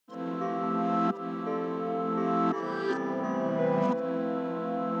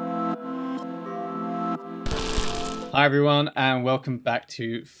Hi everyone, and welcome back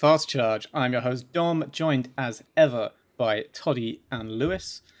to Fast Charge. I'm your host Dom, joined as ever by Toddy and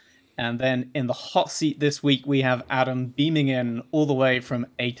Lewis. And then in the hot seat this week, we have Adam beaming in all the way from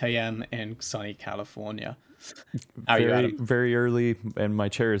 8 a.m. in sunny California. How are you, Very, Adam? very early, and my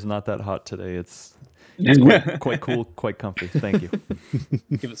chair is not that hot today. It's quite cool, quite comfy. Thank you.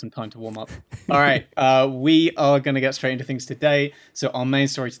 Give it some time to warm up. All right, we are going to get straight into things today. So our main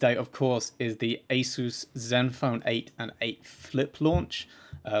story today, of course, is the Asus Zenfone 8 and 8 Flip launch.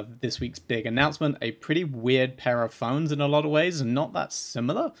 This week's big announcement, a pretty weird pair of phones in a lot of ways, and not that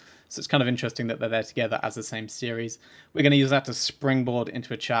similar. So it's kind of interesting that they're there together as the same series. We're going to use that to springboard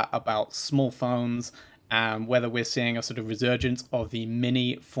into a chat about small phones and whether we're seeing a sort of resurgence of the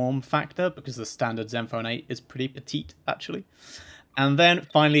mini form factor, because the standard Zenfone 8 is pretty petite, actually. And then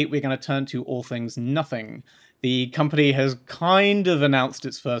finally, we're going to turn to all things Nothing. The company has kind of announced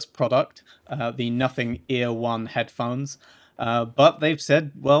its first product, the Nothing Ear One headphones. But they've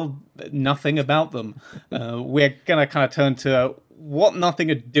said, well, nothing about them. We're going to kind of turn to what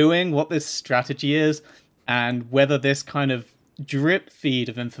Nothing are doing, what this strategy is, and whether this kind of drip feed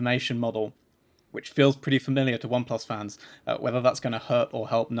of information model, which feels pretty familiar to OnePlus fans, whether that's going to hurt or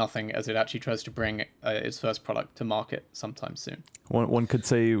help Nothing as it actually tries to bring its first product to market sometime soon. One could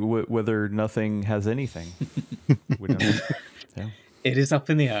say whether Nothing has anything. We don't know. Yeah. It is up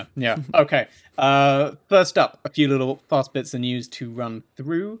in the air. Yeah. Okay. First up, a few little fast bits of news to run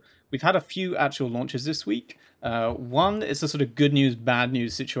through. We've had a few actual launches this week. One is a sort of good news, bad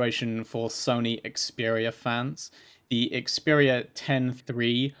news situation for Sony Xperia fans. The Xperia 10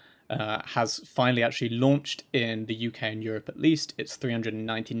 III has finally actually launched in the UK and Europe at least. It's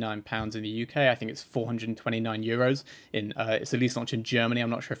 £399 in the UK. I think it's €429 in its release launch in Germany. I'm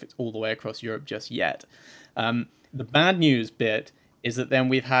not sure if it's all the way across Europe just yet. The bad news bit is that then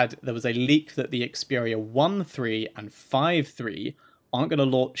there was a leak that the Xperia 1 III and 5 III aren't going to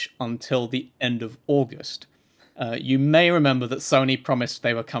launch until the end of August. You may remember that Sony promised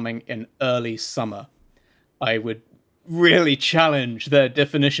they were coming in early summer. I would really challenge their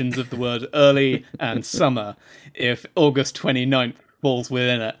definitions of the word early and summer if August 29th falls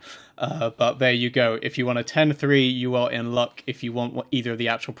within it. But there you go. If you want a 10 III, you are in luck. If you want either of the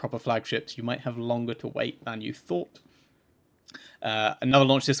actual proper flagships, you might have longer to wait than you thought. Another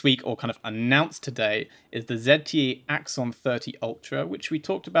launch this week, or kind of announced today, is the ZTE Axon 30 Ultra, which we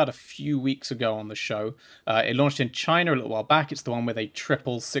talked about a few weeks ago on the show. It launched in China a little while back. It's the one with a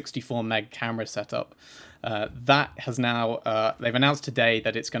triple 64 meg camera setup. That has now, they've announced today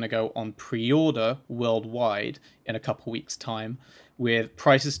that it's going to go on pre-order worldwide in a couple weeks' time, with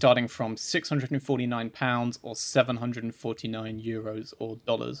prices starting from £649 or €749 or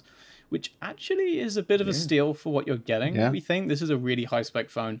dollars, which actually is a bit of a steal for what you're getting. Yeah. We think this is a really high-spec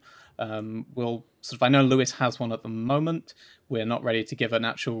phone. I know Lewis has one at the moment. We're not ready to give an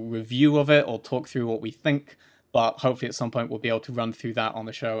actual review of it or talk through what we think, but hopefully at some point we'll be able to run through that on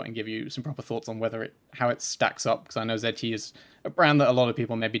the show and give you some proper thoughts on how it stacks up, because I know ZTE is a brand that a lot of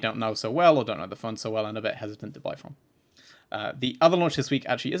people maybe don't know so well or don't know the phone so well and are a bit hesitant to buy from. The other launch this week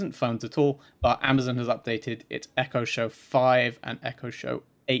actually isn't phones at all, but Amazon has updated its Echo Show 5 and Echo Show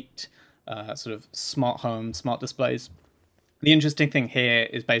 8 sort of smart home, smart displays. The interesting thing here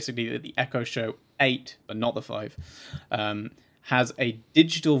is basically that the Echo Show 8, but not the 5, has a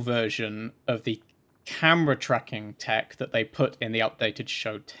digital version of the camera tracking tech that they put in the updated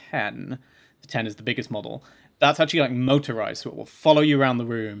Show 10. The 10 is the biggest model. That's actually like motorized, so it will follow you around the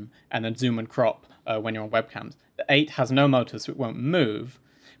room and then zoom and crop when you're on webcams. The 8 has no motor, so it won't move,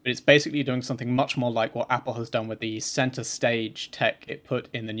 but it's basically doing something much more like what Apple has done with the center stage tech it put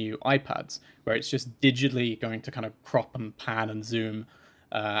in the new iPads, where it's just digitally going to kind of crop and pan and zoom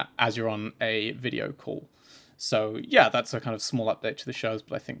as you're on a video call. So yeah, that's a kind of small update to the shows,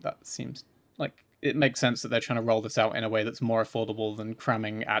 but I think that seems like it makes sense that they're trying to roll this out in a way that's more affordable than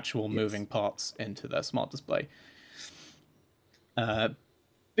cramming actual moving parts into their smart display.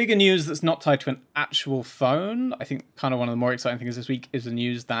 Bigger news that's not tied to an actual phone. I think kind of one of the more exciting things this week is the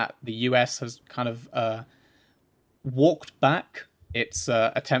news that the US has kind of walked back its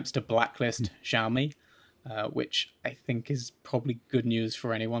attempts to blacklist Xiaomi, which I think is probably good news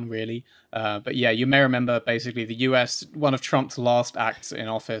for anyone, really. But yeah, you may remember basically the US, one of Trump's last acts in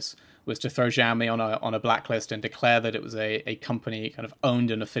office was to throw Xiaomi on a blacklist and declare that it was a company kind of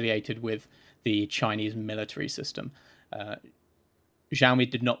owned and affiliated with the Chinese military system. Xiaomi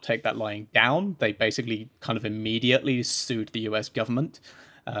did not take that lying down. They basically kind of immediately sued the US government.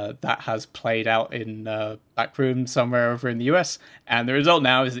 That has played out in back room somewhere over in the US, and the result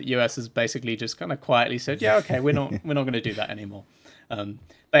now is that US has basically just kind of quietly said, "Yeah, okay, we're not going to do that anymore."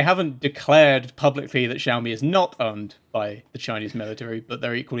 They haven't declared publicly that Xiaomi is not owned by the Chinese military, but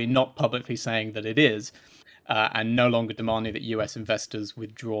they're equally not publicly saying that it is, and no longer demanding that US investors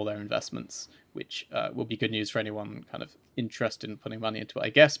withdraw their investments, which will be good news for anyone kind of interested in putting money into it, I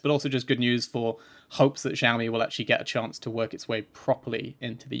guess, but also just good news for hopes that Xiaomi will actually get a chance to work its way properly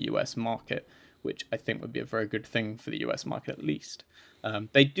into the US market, which I think would be a very good thing for the US market at least.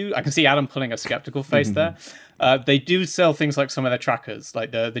 They do. I can see Adam pulling a skeptical face there. They do sell things like some of their trackers,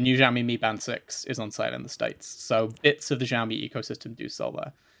 like the new Xiaomi Mi Band 6 is on sale in the States. So bits of the Xiaomi ecosystem do sell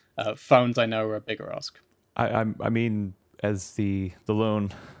there. Phones, I know, are a bigger ask. I mean, as the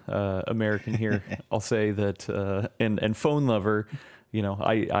lone American here, I'll say that and phone lover,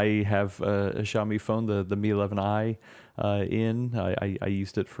 I have a Xiaomi phone, the Mi 11i. I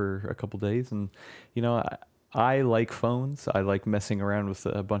used it for a couple days, and I like phones. I like messing around with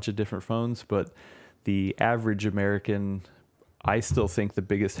a bunch of different phones, but the average American, I still think the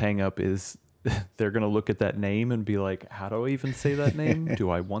biggest hang up is they're going to look at that name and be like, how do I even say that name? Do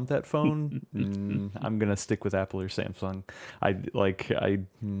I want that phone? I'm going to stick with Apple or Samsung. I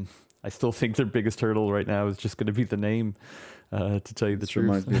still think their biggest hurdle right now is just going to be the name, to tell you the truth.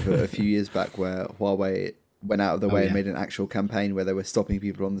 Reminds me of a few years back where Huawei went out of the way and made an actual campaign where they were stopping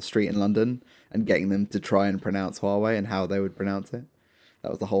people on the street in London and getting them to try and pronounce Huawei and how they would pronounce it.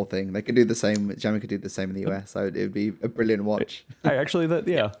 That was the whole thing. They could do the same. Xiaomi could do the same in the US. So it would be a brilliant watch.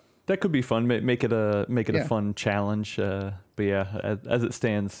 That could be fun. Make it a fun challenge. But yeah, as it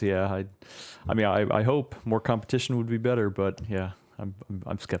stands, I hope more competition would be better. But yeah,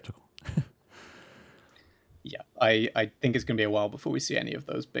 I'm skeptical. Yeah, I think it's going to be a while before we see any of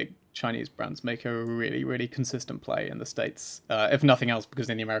those big Chinese brands make a really, really consistent play in the States. If nothing else,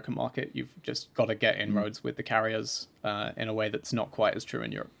 because in the American market, you've just got to get inroads with the carriers in a way that's not quite as true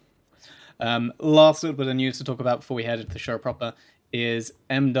in Europe. Last little bit of news to talk about before we head into the show proper is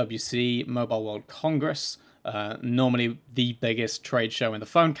MWC, Mobile World Congress. Normally the biggest trade show in the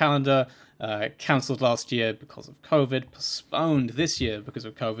phone calendar, cancelled last year because of COVID, postponed this year because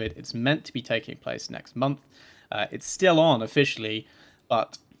of COVID. It's meant to be taking place next month. It's still on officially,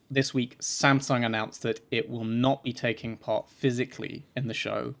 but this week Samsung announced that it will not be taking part physically in the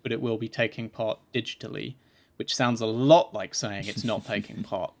show, but it will be taking part digitally, which sounds a lot like saying it's not taking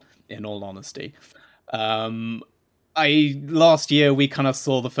part, in all honesty. Last year we kind of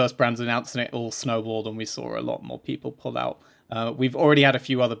saw the first brands announce and it all snowballed, and we saw a lot more people pull out. We've already had a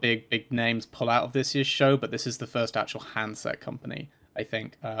few other big names pull out of this year's show, but this is the first actual handset company, I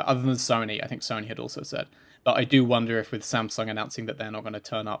think, other than Sony. I think Sony had also said. But I do wonder if with Samsung announcing that they're not going to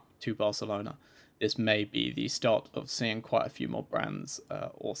turn up to Barcelona, this may be the start of seeing quite a few more brands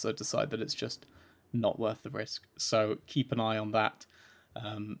also decide that it's just not worth the risk. So keep an eye on that.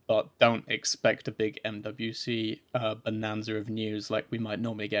 But don't expect a big MWC bonanza of news like we might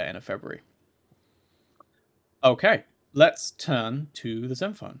normally get in a February. Okay, let's turn to the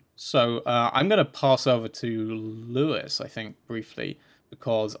Zenfone. So I'm going to pass over to Lewis, I think, briefly,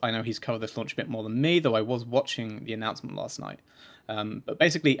 because I know he's covered this launch a bit more than me, though I was watching the announcement last night. But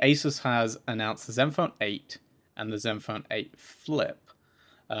basically, Asus has announced the Zenfone 8 and the Zenfone 8 Flip.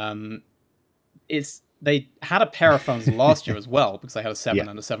 They had a pair of phones last year as well, because they had a 7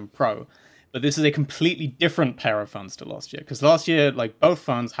 and a 7 Pro. But this is a completely different pair of phones to last year. Because last year, both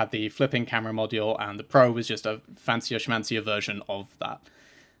phones had the flipping camera module, and the Pro was just a fancier schmancier version of that.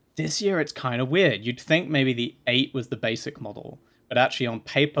 This year, it's kind of weird. You'd think maybe the 8 was the basic model, but actually on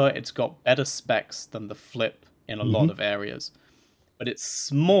paper, it's got better specs than the Flip in a lot of areas. But it's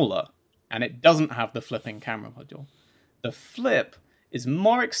smaller, and it doesn't have the flipping camera module. The Flip is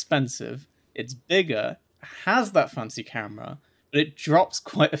more expensive, it's bigger, has that fancy camera, but it drops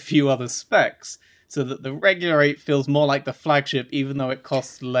quite a few other specs, so that the regular 8 feels more like the flagship, even though it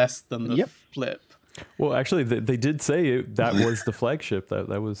costs less than the Flip. Well, actually, they did say that was the flagship.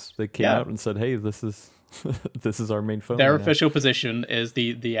 That was they came out and said, "Hey, this is this is our main phone." Their official position is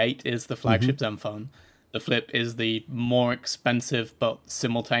the 8 is the flagship Zenfone. The Flip is the more expensive but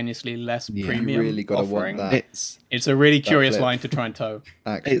simultaneously less premium really gotta offering. Want that. It's a really curious line to try and toe.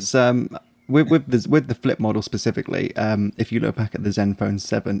 It's with the Flip model specifically. If you look back at the Zenfone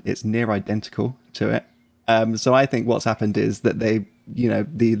 7, it's near identical to it. So I think what's happened is that the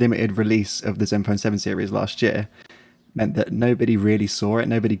limited release of the Zenfone 7 series last year meant that nobody really saw it,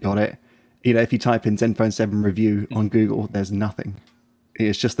 nobody got it. If you type in Zenfone 7 review on Google, there's nothing.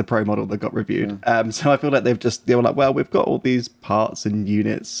 It's just the Pro model that got reviewed. So I feel like they were like, well, we've got all these parts and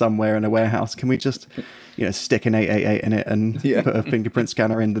units somewhere in a warehouse. Can we just, stick an 888 in it and put a fingerprint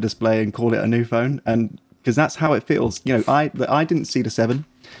scanner in the display and call it a new phone? And because that's how it feels. I didn't see the 7.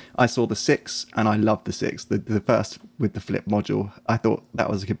 I saw the 6 and I loved the 6. The first with the flip module. I thought that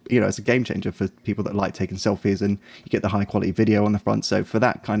was it's a game changer for people that like taking selfies, and you get the high quality video on the front. So for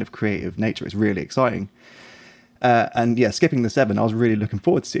that kind of creative nature, it's really exciting. And skipping the 7, I was really looking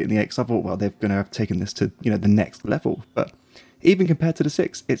forward to seeing the 8 because I thought, well, they're going to have taken this to the next level. But even compared to the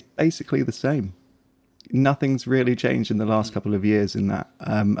 6, it's basically the same. Nothing's really changed in the last couple of years in that.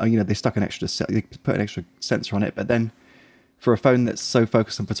 They stuck they put an extra sensor on it, but then for a phone that's so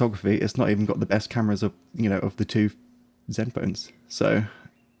focused on photography, it's not even got the best cameras of the 2 Zenphones. So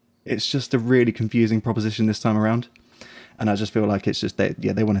it's just a really confusing proposition this time around. And I just feel like it's just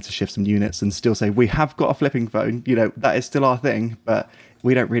they wanted to shift some units and still say, we have got a flipping phone, that is still our thing, but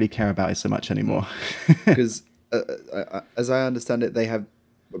we don't really care about it so much anymore. Because as I understand it, they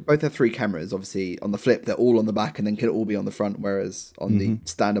both have 3 cameras. Obviously, on the flip, they're all on the back and then can all be on the front, whereas on the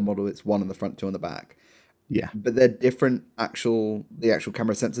standard model, it's 1 on the front, 2 on the back. Yeah. But they're different. The actual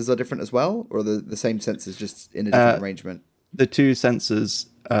camera sensors are different as well, or the same sensors just in a different arrangement? The 2 sensors,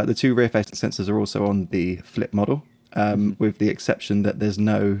 the 2 rear-facing sensors are also on the flip model. With the exception that there's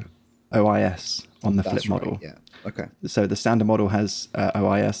no OIS on the flip model. Yeah. Okay. So the standard model has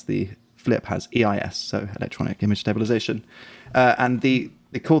OIS, the flip has EIS, so electronic image stabilization. And the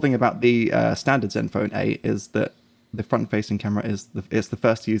cool thing about the standard Zenfone 8 is that the front-facing camera is the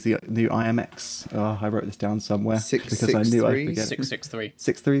first to use the new IMX. Oh, I wrote this down somewhere because I knew I'd forget. 663.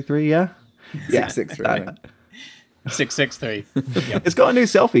 633, yeah? 663. I think. 663. Yep. It's got a new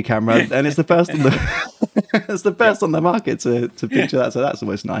selfie camera, and it's the first on the market to feature that. So that's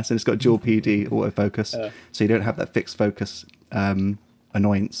always nice. And it's got dual PD autofocus, so you don't have that fixed focus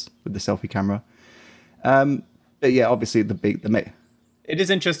annoyance with the selfie camera. But yeah, obviously It is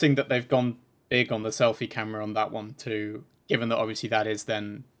interesting that they've gone big on the selfie camera on that one too, given that obviously that is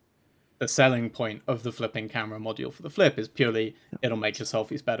then the selling point of the flipping camera module for the flip is purely it'll make your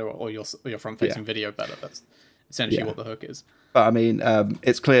selfies better or your front-facing video better. That's essentially what the hook is. But I mean,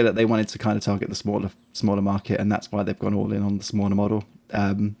 it's clear that they wanted to kind of target the smaller market, and that's why they've gone all in on the smaller model.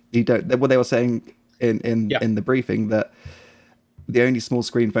 What they were saying in the briefing that the only small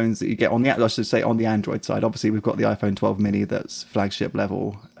screen phones that you get on the Android side, obviously we've got the iPhone 12 mini that's flagship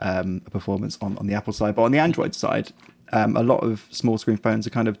level performance on the Apple side, but on the Android side, a lot of small screen phones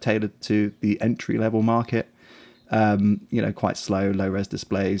are kind of tailored to the entry level market. Quite slow, low res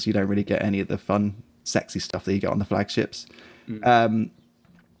displays. You don't really get any of the fun, sexy stuff that you get on the flagships.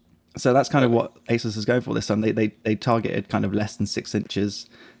 So that's kind of what Asus is going for this time. They targeted kind of less than 6 inches.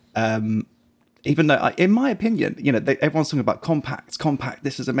 Even though, in my opinion, everyone's talking about compact,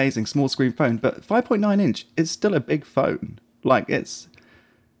 this is amazing, small screen phone, but 5.9 inch is still a big phone. Like it's...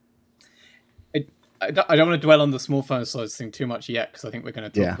 I don't want to dwell on the small phone size thing too much yet, because I think we're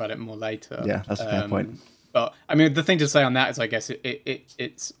going to talk about it more later. Yeah, that's a fair point. But I mean, the thing to say on that is, I guess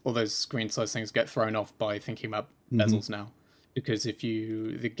it's all those screen size things get thrown off by thinking about bezels now, because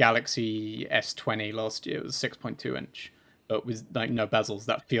the Galaxy S20 last year was 6.2 inch, but with like no bezels,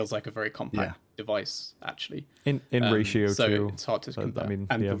 that feels like a very compact device actually. In ratio so too. it's hard to compare. I mean,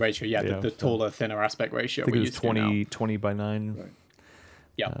 the ratio, the taller, thinner aspect ratio. I think it was 20 by 9. Right.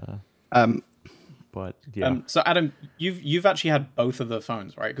 Yeah. But yeah. So Adam, you've actually had both of the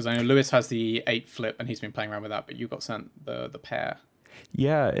phones, right? Because I know Lewis has the 8 Flip and he's been playing around with that, but you got sent the pair.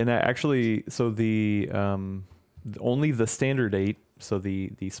 Yeah, and so the only the standard 8, so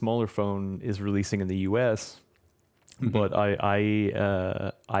the smaller phone is releasing in the US, but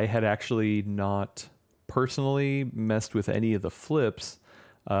I had actually not personally messed with any of the flips.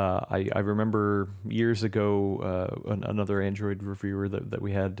 I remember years ago, another Android reviewer that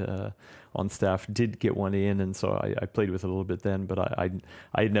we had on staff did get one in, and so I played with it a little bit then, but I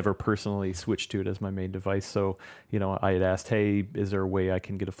had never personally switched to it as my main device. So, I had asked, hey, is there a way I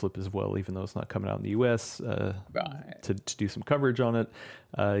can get a flip as well, even though it's not coming out in the US, to do some coverage on it,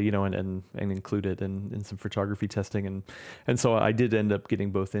 and include it in some photography testing. And so I did end up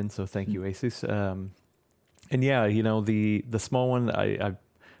getting both in, so thank you, Asus. And yeah, the small one,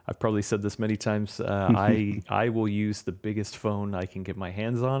 I've probably said this many times. I will use the biggest phone I can get my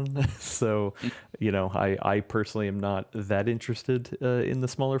hands on. So, I personally am not that interested in the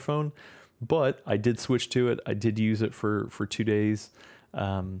smaller phone, but I did switch to it. I did use it for 2 days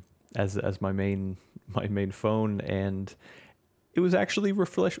as my main phone, and it was actually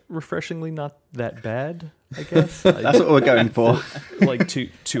refreshingly not that bad, I guess. That's what we're going for. Like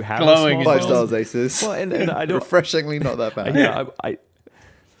to have Glowing a small 5 phone. stars, Asus. Well, and I don't refreshingly not that bad. Yeah,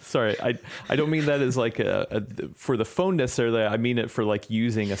 Sorry, I don't mean that as like for the phone necessarily. I mean it for like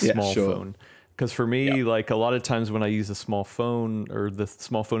using a small phone. Because for me, like a lot of times when I use a small phone or the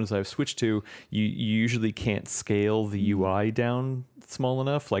small phones I've switched to, you usually can't scale the UI down small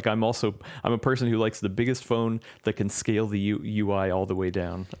enough. Like I'm a person who likes the biggest phone that can scale the UI all the way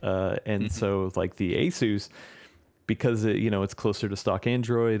down. And so like the Asus, because it's closer to stock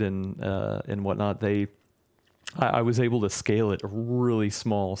Android and whatnot, I was able to scale it really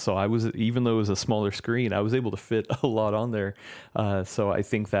small. So even though it was a smaller screen, I was able to fit a lot on there. So I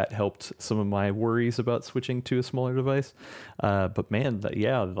think that helped some of my worries about switching to a smaller device. But man,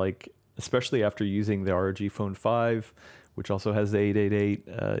 like especially after using the ROG Phone 5, which also has the 888,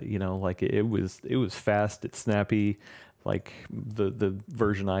 like it was fast, it's snappy. Like the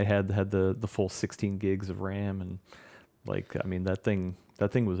version I had the full 16 gigs of RAM, and like I mean that thing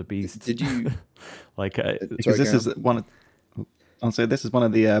was a beast. Did you like because this is one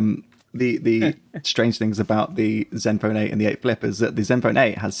of the strange things about the Zenfone 8 and the 8 Flip is that the Zenfone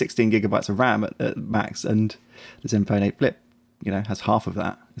 8 has 16 gigabytes of RAM at max, and the Zenfone 8 Flip has half of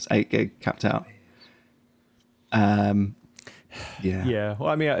that. It's 8 gig capped out. Yeah. Well,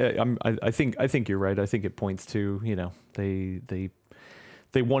 I mean, I think you're right. I think it points to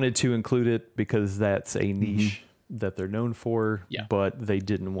they wanted to include it because that's a niche that they're known for, but they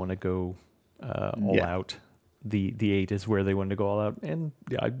didn't want to go all out. The 8 is where they wanted to go all out, and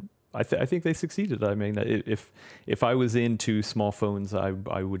I think they succeeded. I mean, if I was into small phones, I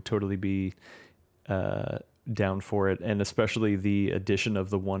would totally be down for it, and especially the addition of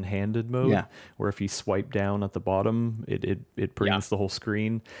the one-handed mode, where if you swipe down at the bottom, it brings the whole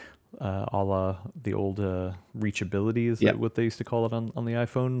screen, a la the old reachability is that what they used to call it on the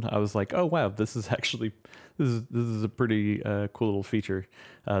iPhone. I was like, oh wow, this is a pretty cool little feature.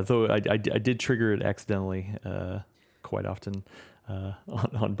 Though I did trigger it accidentally quite often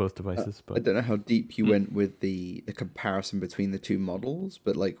on both devices. But I don't know how deep you went with the comparison between the two models,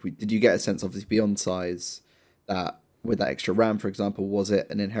 but like, did you get a sense, obviously beyond size, that with that extra RAM, for example, was it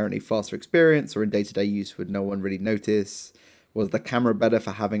an inherently faster experience, or in day-to-day use would no one really notice? Was the camera better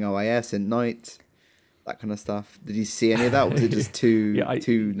for having OIS in night? That kind of stuff. Did you see any of that? Or was it just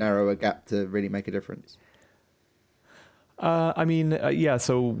too narrow a gap to really make a difference? I mean,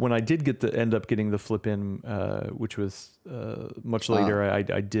 so when I did end up getting the Flip in, which was much later, I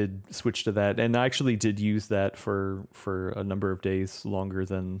did switch to that, and I actually did use that for a number of days longer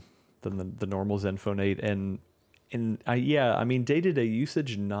than the normal Zenfone 8, and I mean, day-to-day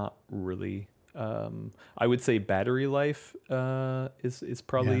usage, not really. I would say battery life is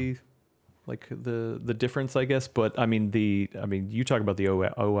probably like the difference, I guess. But I mean you talk about the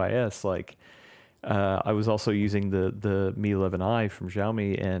OIS, like I was also using the Mi 11i from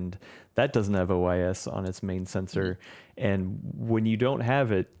Xiaomi, and that doesn't have OIS on its main sensor. And when you don't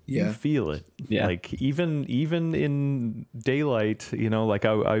have it, you feel it. Yeah. Like even in daylight, like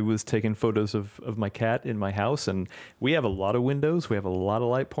I was taking photos of my cat in my house, and we have a lot of windows, we have a lot of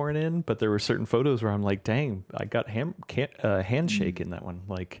light pouring in, but there were certain photos where I'm like, dang, I got handshake in that one.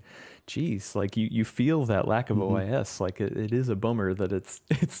 Like, geez, like you feel that lack of OIS. Like it is a bummer that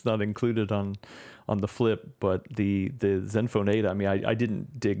it's not included on the Flip, but the Zenfone 8, I mean, I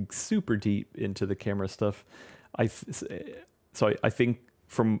didn't dig super deep into the camera stuff. I think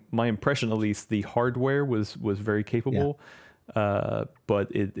from my impression, at least, the hardware was very capable, but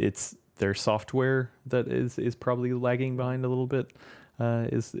it's their software that is probably lagging behind a little bit,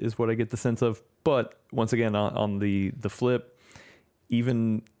 is what I get the sense of. But once again, on the Flip,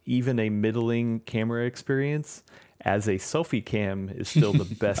 even a middling camera experience as a selfie cam is still the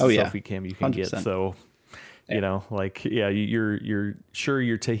best selfie cam you can 100%. Get. So, you're sure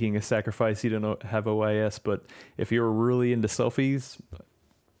you're taking a sacrifice. You don't have OIS, but if you're really into selfies,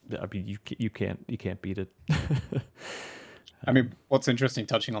 I mean, you can't beat it. I mean, what's interesting,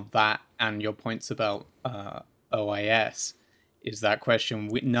 touching on that and your points about OIS, is that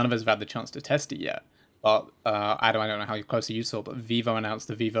question. None of us have had the chance to test it yet. But I don't know how closely you saw, but Vivo announced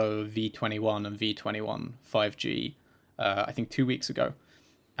the Vivo V21 and V21 5G, I think 2 weeks ago.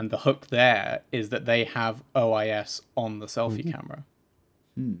 And the hook there is that they have OIS on the selfie camera.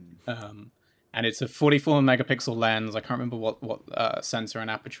 And it's a 44 megapixel lens. I can't remember what sensor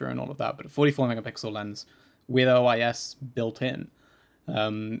and aperture and all of that, but a 44 megapixel lens with OIS built in.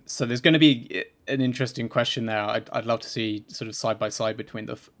 So there's going to be an interesting question there. I'd love to see sort of side by side between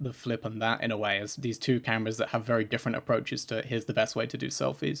the Flip and that, in a way, as these two cameras that have very different approaches to here's the best way to do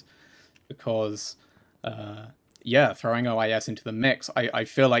selfies. Because throwing OIS into the mix, I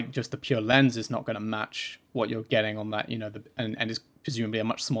feel like just the pure lens is not going to match what you're getting on that, and it's presumably a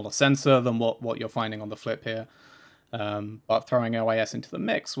much smaller sensor than what you're finding on the Flip here. But throwing OIS into the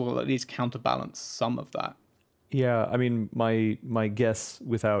mix will at least counterbalance some of that. Yeah, I mean, my guess,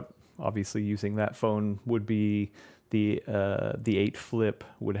 without obviously using that phone, would be the 8 Flip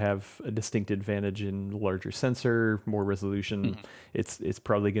would have a distinct advantage in larger sensor, more resolution. It's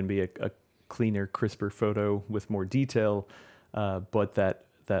probably going to be a cleaner, crisper photo with more detail. But that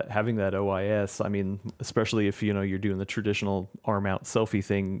having that OIS, I mean, especially if you're doing the traditional arm out selfie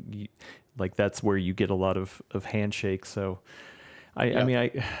thing, like that's where you get a lot of handshake. So, I mean,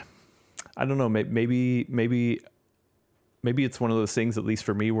 I don't know. Maybe it's one of those things, at least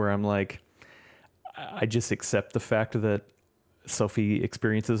for me, where I'm like, I just accept the fact that selfie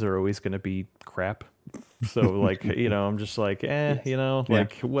experiences are always going to be crap. So like, I'm just like,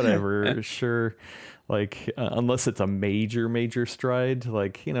 like whatever, sure. Like, unless it's a major stride,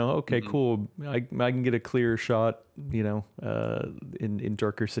 like, okay, cool. I can get a clearer shot, in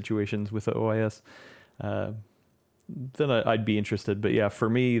darker situations with the OIS. Then I'd be interested. But yeah, for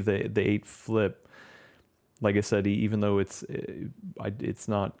me, the 8 Flip, like I said, even though it's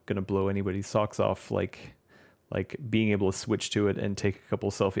not going to blow anybody's socks off, like being able to switch to it and take a couple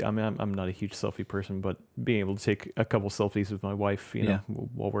selfies. I mean, I'm not a huge selfie person, but being able to take a couple selfies with my wife,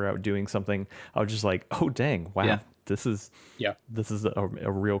 while we're out doing something, I was just like, oh dang, wow, this is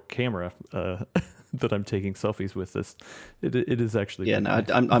a real camera that I'm taking selfies with. It is actually no,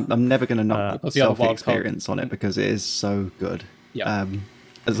 I'm never going to knock the selfie experience on it because it is so good. I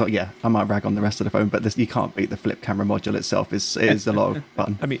might rag on the rest of the phone, but you can't beat the Flip camera module itself. It is a lot of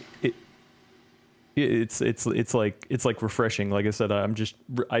fun. I mean, it's like refreshing. Like I said,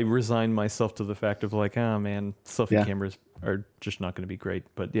 I resign myself to the fact of like, oh man, selfie cameras are just not going to be great.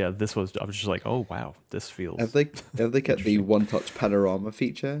 But yeah, I was just like, oh wow, this feels. Have they kept the one touch panorama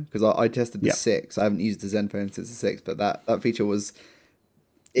feature? Because I tested the 6. I haven't used the Zenfone since the 6, but that feature was.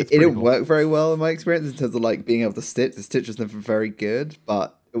 It didn't work very well in my experience in terms of like being able to stitch. The stitch was never very good,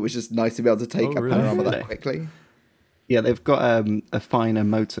 but it was just nice to be able to take a panorama that quickly. Yeah, they've got a finer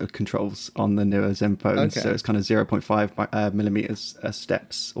motor controls on the newer Zenfone, so it's kind of 0.5 millimeters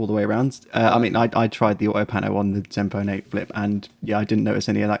steps all the way around. I mean, I tried the auto pano on the Zenfone 8 Flip, and I didn't notice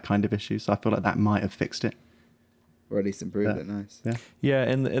any of that kind of issue, so I feel like that might have fixed it. Or at least improved it. Nice. Yeah,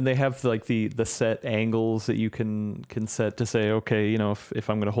 and they have like the set angles that you can set to say, okay, if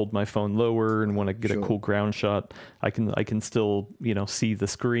I'm going to hold my phone lower and want to get a cool ground shot, I can still see the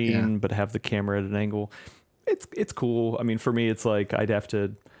screen but have the camera at an angle. It's cool. I mean, for me, it's like I'd have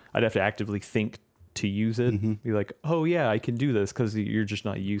to actively think to use it. Be like, oh yeah, I can do this, because you're just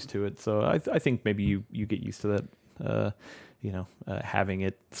not used to it. So I think maybe you get used to that. Having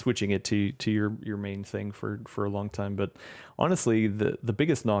it, switching it to your main thing for a long time. But honestly, the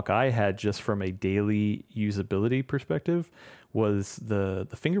biggest knock I had just from a daily usability perspective was the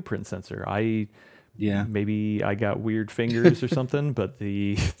fingerprint sensor. Maybe I got weird fingers or something, but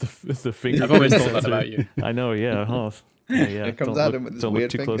the fingerprint I've always thought sensor, that about you. I know, yeah. Huh? Yeah. It comes at him with his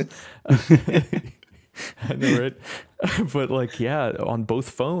weird fingers. I know, right? But like, on both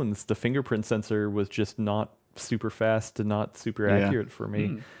phones, the fingerprint sensor was just not super fast and not super accurate for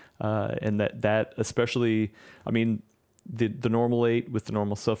me. And that especially, I mean, the normal 8 with the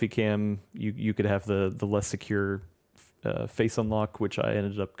normal selfie cam, you could have the less secure face unlock, which I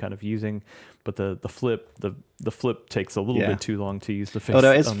ended up kind of using, but the flip takes a little bit too long to use the face.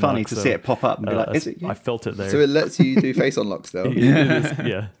 Although it's funny to see it pop up and be like, is it you? I felt it there. So it lets you do face unlock still.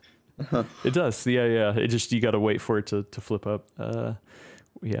 Yeah. It does. Yeah. It just, you got to wait for it to flip up.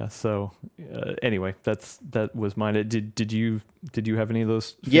 So anyway, that was mine. Did you have any of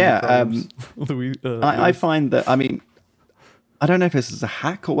those? Louis, I find that, I mean, I don't know if this is a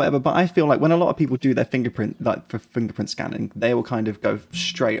hack or whatever, but I feel like when a lot of people do their fingerprint, like for fingerprint scanning, they will kind of go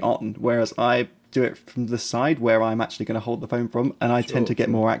straight on, whereas I do it from the side where I'm actually going to hold the phone from, and I tend to get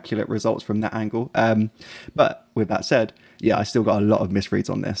more accurate results from that angle. But with that said, I still got a lot of misreads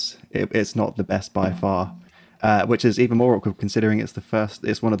on this. It's not the best by far. Which is even more awkward considering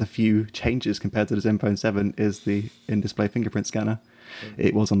it's one of the few changes compared to the Zenfone 7 is the in-display fingerprint scanner.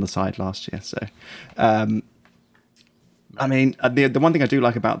 It was on the side last year. So, I mean, the one thing I do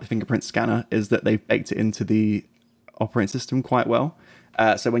like about the fingerprint scanner is that they've baked it into the operating system quite well.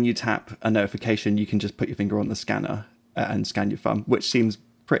 So when you tap a notification, you can just put your finger on the scanner and scan your thumb, which seems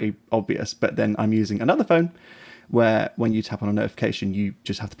pretty obvious. But then I'm using another phone where when you tap on a notification, you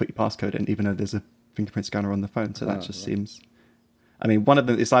just have to put your passcode in, even though there's a fingerprint scanner on the phone. So that just seems, I mean, one of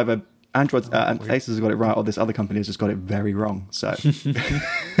them is either Android and Faces has got it right, or this other company has just got it very wrong. So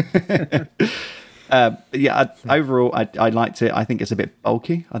overall I liked it. I think it's a bit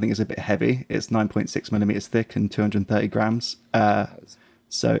bulky. I think it's a bit heavy. It's 9.6 millimeters thick and 230 grams.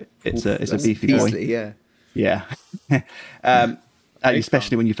 So it's a beefy boy. Yeah. Yeah.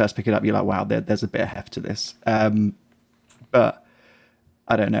 Especially when you first pick it up, you're like, wow, there's a bit of heft to this. But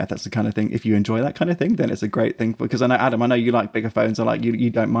I don't know if that's the kind of thing. If you enjoy that kind of thing, then it's a great thing. Because I know, Adam, I know you like bigger phones. I like you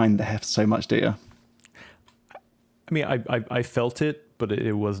don't mind the heft so much, do you? I mean, I felt it, but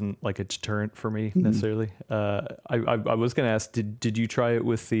it wasn't like a deterrent for me necessarily. I was going to ask, did you try it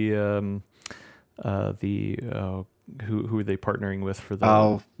with the who are they partnering with for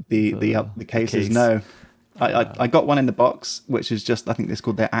the cases? case? No, I got one in the box, which is just, I think it's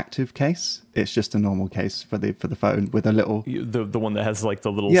called their active case. It's just a normal case for the phone with a little the one that has like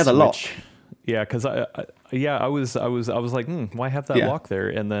the little the switch. lock. Yeah, because I was like, why have that lock there?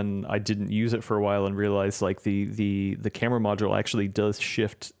 And then I didn't use it for a while and realized like the camera module actually does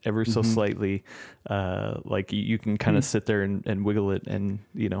shift ever so slightly. Like you can kind of sit there and wiggle it and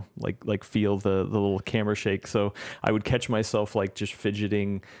like feel the little camera shake. So I would catch myself like just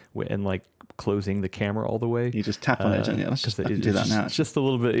fidgeting and like closing the camber all the way. You just tap on it, don't you? Let's just do that now. It's just a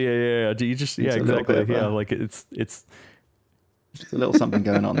little bit. Yeah. You just exactly. Yeah, like it's just a little something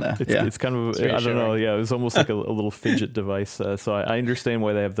going on there. It's kind of I don't know. Yeah, it was almost like a little fidget device. So I understand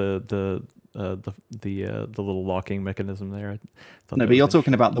why they have the little locking mechanism there. No, but you're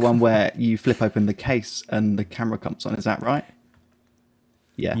talking about the one where you flip open the case and the camera comes on. Is that right?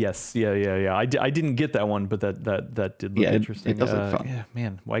 Yeah. Yes. Yeah. I didn't get that one, but that did look interesting. It does look fun. Yeah,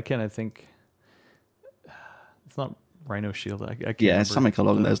 man. Why can't I think? It's not Rhino Shield. I can't it's something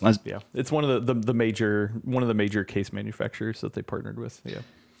along those lines. Yeah, it's one of the major case manufacturers that they partnered with. Yeah.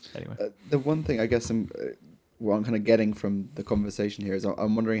 Anyway, the one thing I guess what I'm kind of getting from the conversation here is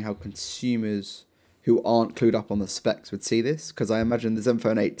I'm wondering how consumers who aren't clued up on the specs would see this, because I imagine the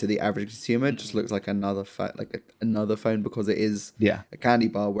Zenfone 8 to the average consumer just looks like another another phone because it is a candy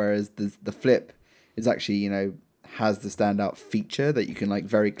bar, whereas the Flip is actually has the standout feature that you can like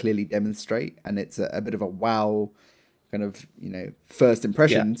very clearly demonstrate, and it's a bit of a wow kind of first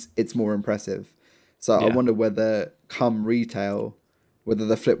impressions. It's more impressive. So I wonder whether come retail, whether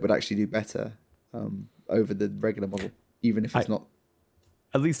the Flip would actually do better over the regular model, even if it's not.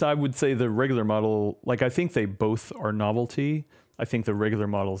 At least I would say the regular model, like I think they both are novelty. I think the regular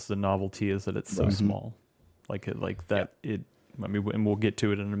model's the novelty is that it's so small, like that. I mean, and we'll get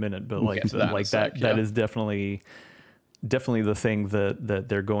to it in a minute, but that is definitely the thing that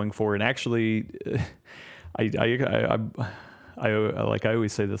they're going for. And actually, I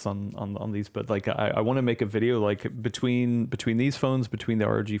always say this on these, but like I want to make a video like between these phones, between the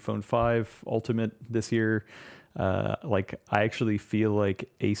ROG Phone 5 Ultimate this year. Like I actually feel like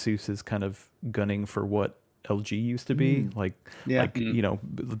Asus is kind of gunning for what LG used to be,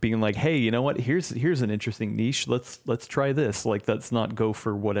 being like, hey, you know what? Here's an interesting niche. Let's try this. Like, let's not go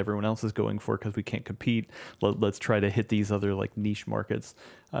for what everyone else is going for because we can't compete. Let's try to hit these other like niche markets,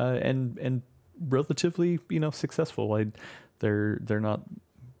 and relatively successful. They're not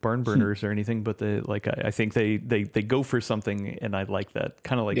barn burners or anything, but I think they go for something, and I like that,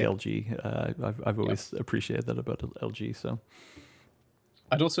 kind of like LG. I've always appreciated that about LG. So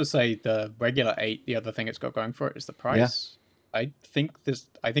I'd also say the regular 8, the other thing it's got going for it is the price. I think it's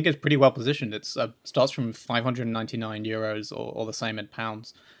pretty well positioned. It's starts from 599 euros or the same in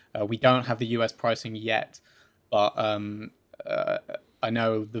pounds. We don't have the US pricing yet, but I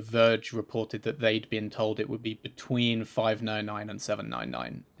know The Verge reported that they'd been told it would be between $599 and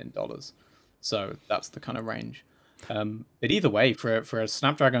 $799 in dollars. So that's the kind of range. But either way, for a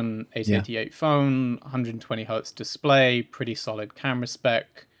Snapdragon 888 phone, 120 hertz display, pretty solid camera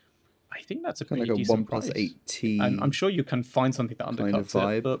spec, I think that's a pretty like a decent OnePlus price. 8T. I'm sure you can find something that undercuts kind of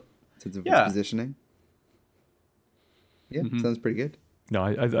vibe it, but in terms of its positioning. Yeah, sounds pretty good. No,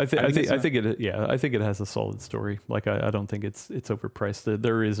 I think it has a solid story. Like I don't think it's overpriced.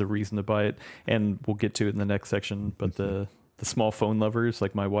 There is a reason to buy it, and we'll get to it in the next section. But the small phone lovers,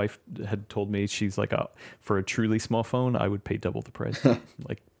 like my wife had told me, she's like, for a truly small phone, I would pay double the price.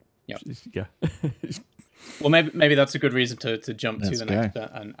 Like, yeah. Well, maybe that's a good reason to jump to the next bit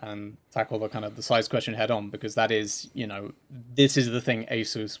and tackle the kind of the size question head on, because that is, this is the thing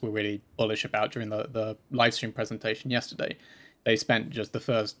Asus were really bullish about during the live stream presentation yesterday. They spent just the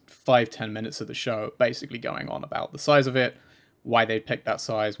first 5-10 minutes of the show basically going on about the size of it, why they picked that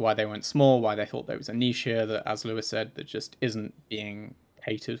size, why they went small, why they thought there was a niche here that, as Lewis said, that just isn't being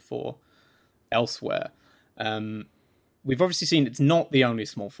catered for elsewhere. We've obviously seen it's not the only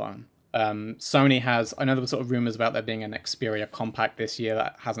small phone. Sony has, I know there were sort of rumors about there being an Xperia Compact this year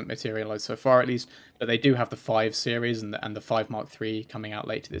that hasn't materialized so far at least, but they do have the 5 series and the 5 Mark III coming out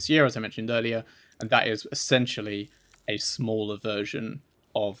later this year, as I mentioned earlier, and that is essentially a smaller version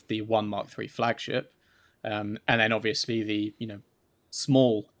of the 1 Mark III flagship. And then obviously the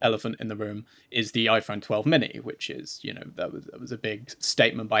small elephant in the room is the iPhone 12 mini, which is, that was a big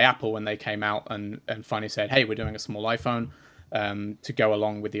statement by Apple when they came out and finally said, hey, we're doing a small iPhone to go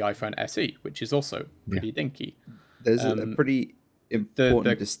along with the iPhone SE, which is also pretty dinky. There's a pretty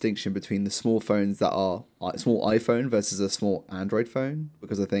important distinction between the small phones that are small iPhone versus a small Android phone,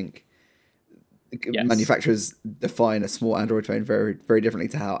 because I think manufacturers define a small Android phone very, very differently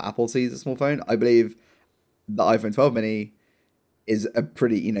to how Apple sees a small phone. I believe the iPhone 12 mini is a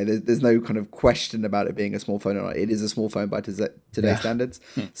pretty, there's no kind of question about it being a small phone or not. It is a small phone by today's standards.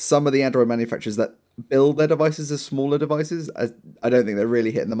 Some of the Android manufacturers that build their devices as smaller devices, I don't think they're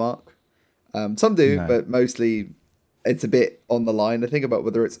really hitting the mark. Some do, but mostly it's a bit on the line, I think, about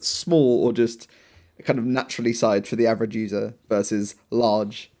whether it's small or just kind of naturally sized for the average user versus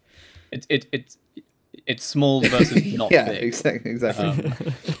large. It's small versus not big. Exactly.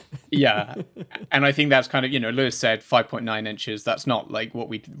 Yeah, and I think that's kind of, Lewis said 5.9 inches. That's not like what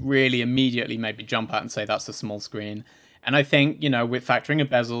we'd really immediately maybe jump at and say that's a small screen. And I think, with factoring in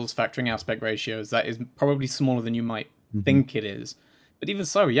bezels, factoring aspect ratios, that is probably smaller than you might think it is. But even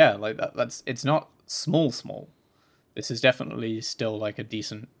so, yeah, like it's not small. This is definitely still like a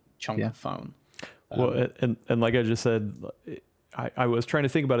decent chunk of phone. Well, and like I just said, I was trying to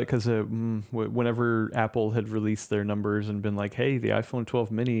think about it because whenever Apple had released their numbers and been like, hey, the iPhone 12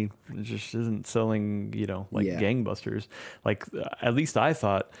 mini just isn't selling, gangbusters. Like, at least I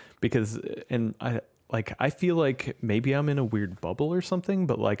thought, because, and I feel like maybe I'm in a weird bubble or something,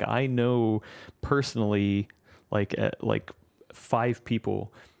 but like I know personally, like 5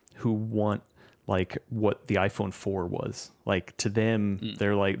 people who want like what the iPhone 4 was. Like, to them,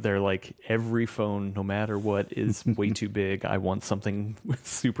 they're like every phone, no matter what, is way too big. I want something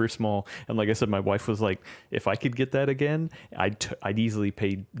super small. And like I said, my wife was like, if I could get that again, I'd easily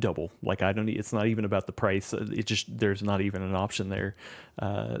pay double. Like, it's not even about the price. It just, there's not even an option there.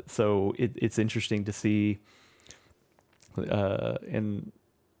 So it's interesting to see, and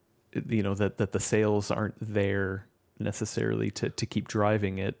that the sales aren't there necessarily to keep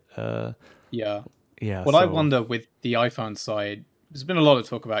driving it. Yeah. Well, I wonder with the iPhone side, there's been a lot of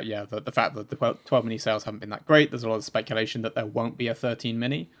talk about, the fact that the 12 mini sales haven't been that great. There's a lot of speculation that there won't be a 13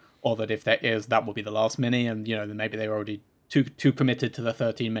 mini, or that if there is, that will be the last mini. And, then maybe they were already too committed to the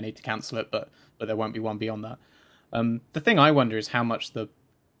 13 mini to cancel it, but there won't be one beyond that. The thing I wonder is how much the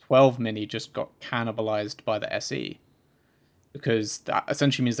 12 mini just got cannibalized by the SE, because that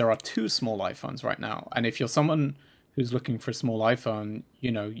essentially means there are 2 small iPhones right now. And if you're someone who's looking for a small iPhone,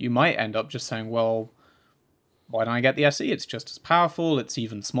 you might end up just saying, well, why don't I get the SE? It's just as powerful, it's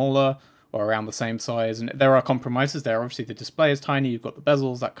even smaller, or around the same size. And there are compromises there. Obviously, the display is tiny, you've got the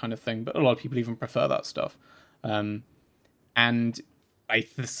bezels, that kind of thing, but a lot of people even prefer that stuff. And I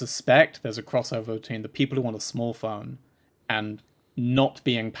suspect there's a crossover between the people who want a small phone and not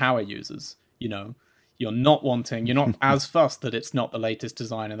being power users. You're not as fussed that it's not the latest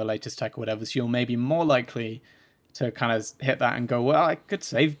design and the latest tech or whatever, so you're maybe more likely to kind of hit that and go, well, I could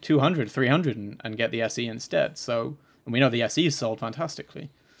save 200, 300 and get the SE instead. So, and we know the SE is sold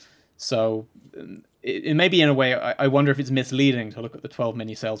fantastically. So it may be, in a way, I wonder if it's misleading to look at the 12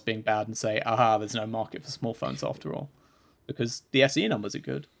 mini sales being bad and say, aha, there's no market for small phones after all, because the SE numbers are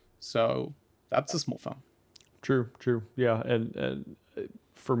good. So that's a small phone. True. Yeah. And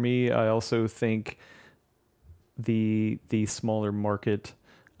for me, I also think the smaller market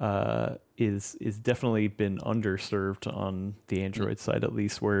is definitely been underserved on the Android side, at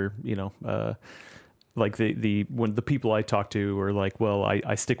least, where like when the people I talk to are like, well,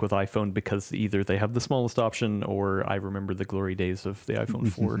 I stick with iPhone because either they have the smallest option, or I remember the glory days of the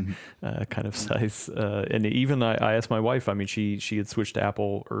iPhone 4 kind of size. And even I asked my wife, I mean, she had switched to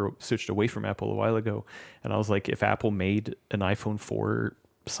Apple, or switched away from Apple a while ago, and I was like, if Apple made an iPhone 4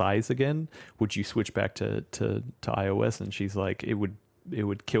 size again, would you switch back to iOS? And she's like, it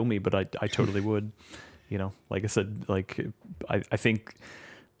would kill me, but I totally would. Like I said, like I think,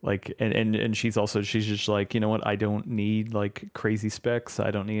 like, and she's just like, what, I don't need like crazy specs,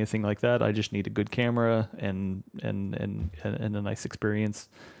 I don't need anything like that, I just need a good camera and a nice experience,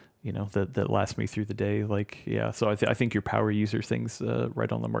 that lasts me through the day. Like, yeah, so I think your power user thing's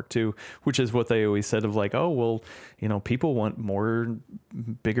right on the mark too, which is what they always said of like, oh, well, people want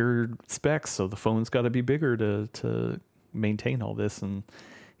bigger specs, so the phone's got to be bigger to maintain all this. And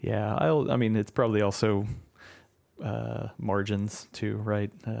yeah, I mean, it's probably also margins too,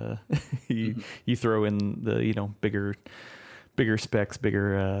 right? You throw in the bigger specs,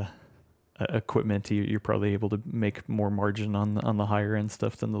 bigger equipment, you're probably able to make more margin on the higher end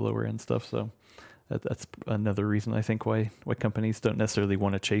stuff than the lower end stuff. So that's another reason I think why companies don't necessarily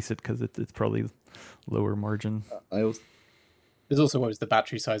want to chase it, because it's probably lower margin. I there's also always the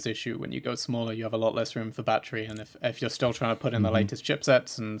battery size issue. When you go smaller, you have a lot less room for battery, and if you're still trying to put in the latest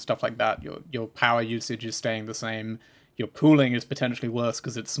chipsets and stuff like that, your power usage is staying the same. Your cooling is potentially worse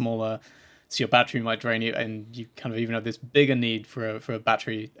because it's smaller, so your battery might drain you, and you kind of even have this bigger need for a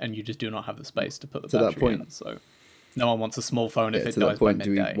battery, and you just do not have the space to put the battery in. So no one wants a small phone if it dies by midday.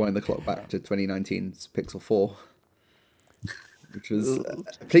 Do we wind the clock back to 2019's Pixel 4? Which was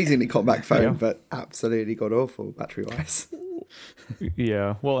a pleasingly compact phone, but absolutely god awful battery wise.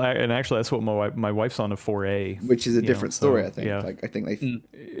 Yeah, well, and actually, that's what my wife's on a 4A, which is a different story. I think. Yeah. Like I think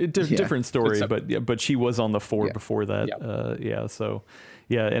they different story, but she was on the 4 before that. Yeah. So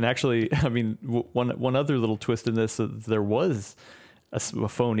and actually, I mean, one other little twist in this, there was a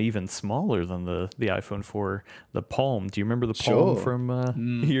phone even smaller than the iPhone 4, the Palm. Do you remember the Palm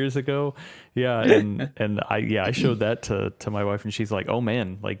from years ago? Yeah, and I showed that to my wife, and she's like, "Oh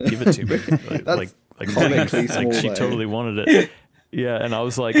man, like give it to me." Like she totally wanted it. Yeah, and I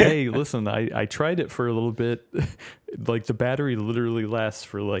was like, "Hey, listen, I tried it for a little bit. Like the battery literally lasts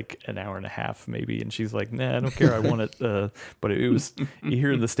for like an hour and a half, maybe." And she's like, "Nah, I don't care. I want it." But it was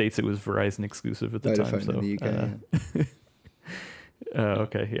here in the States, it was Verizon exclusive at the time. So. In the UK,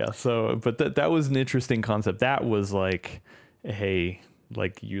 Okay, yeah. So, but that was an interesting concept. That was like, hey,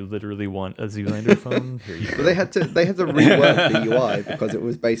 like you literally want a Zoolander phone? Here you go. But they had to rework the UI because it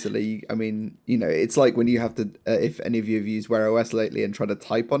was basically, I mean, it's like when you have to, if any of you have used Wear OS lately and try to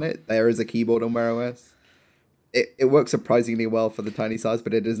type on it, there is a keyboard on Wear OS. It works surprisingly well for the tiny size,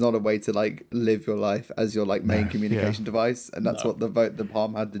 but it is not a way to like live your life as your like main communication device, and that's what the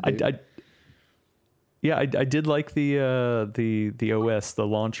Palm had to do. I did like the OS, the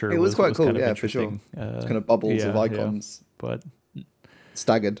launcher. It was quite cool, kind of for sure. It's kind of bubbles of icons, but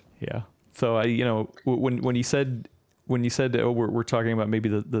staggered. Yeah. So when you said we're talking about maybe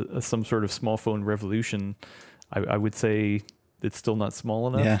the some sort of small phone revolution, I would say it's still not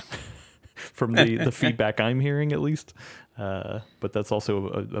small enough. Yeah. From the feedback I'm hearing, at least. But that's also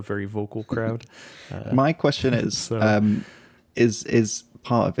a very vocal crowd. My question is, is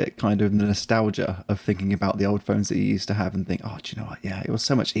part of it kind of the nostalgia of thinking about the old phones that you used to have and think, oh, do you know what? Yeah, it was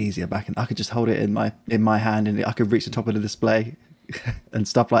so much easier back, and I could just hold it in my hand and I could reach the top of the display and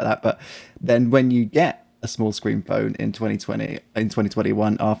stuff like that. But then when you get a small screen phone in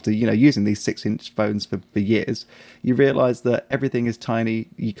 2021, after using these 6-inch phones for years, you realize that everything is tiny.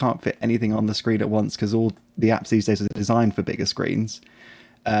 You can't fit anything on the screen at once because all the apps these days are designed for bigger screens,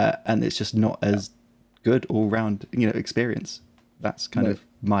 and it's just not as good all round experience. That's kind of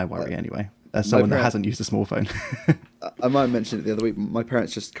my worry anyway, as someone that hasn't used a small phone. I might have mentioned it the other week. My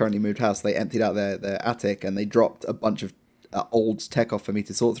parents just currently moved house. They emptied out their attic and they dropped a bunch of old tech off for me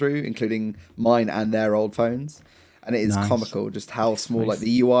to sort through, including mine and their old phones. And it is comical just how small like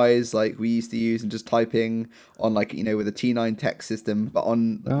the UIs like we used to use, and just typing on like with a T9 tech system, but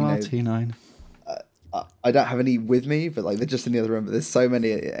on T9. I don't have any with me, but like they're just in the other room. But there's so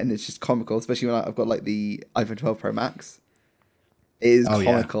many, and it's just comical, especially when I've got like the iPhone 12 Pro Max. It is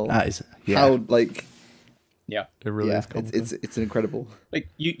comical. That is, how like. Yeah, it really is cool. It's incredible. Like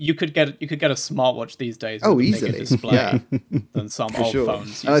you could get a smartwatch these days. Oh, easily. Display than some old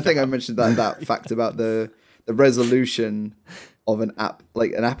phones. And I think I mentioned that fact about the resolution of an app,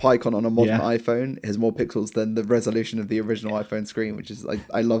 like an app icon on a modern iPhone, has more pixels than the resolution of the original iPhone screen, which is like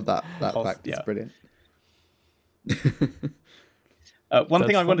I love that fact. It's brilliant. One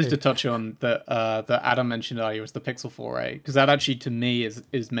thing I wanted to touch on that Adam mentioned earlier was the Pixel 4a, because that actually to me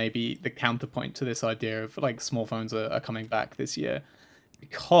is maybe the counterpoint to this idea of like small phones are coming back this year,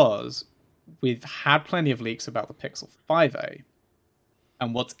 because we've had plenty of leaks about the Pixel 5a,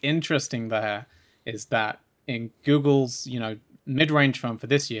 and what's interesting there is that in Google's mid-range phone for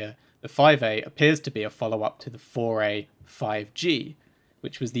this year, the 5a appears to be a follow-up to the 4a 5G,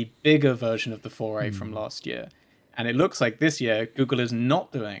 which was the bigger version of the 4a from last year. And it looks like this year, Google is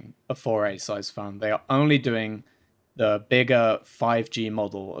not doing a 4A size phone. They are only doing the bigger 5G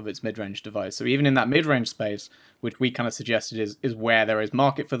model of its mid-range device. So even in that mid-range space, which we kind of suggested is where there is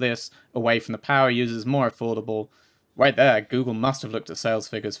market for this, away from the power users, more affordable, right there, Google must have looked at sales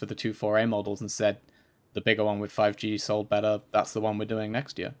figures for the two 4A models and said, the bigger one with 5G sold better, that's the one we're doing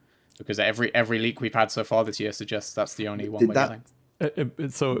next year. Because every leak we've had so far this year suggests that's the only one we're getting.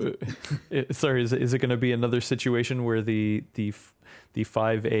 Sorry, is it going to be another situation where the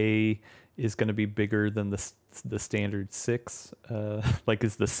 5A is going to be bigger than the standard 6? Like,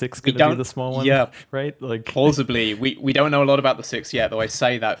 is the 6 going to be the small one? Yeah, right. Like, plausibly, we don't know a lot about the 6 yet. Though I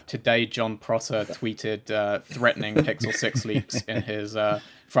say that today, John Prosser tweeted threatening Pixel 6 leaks in his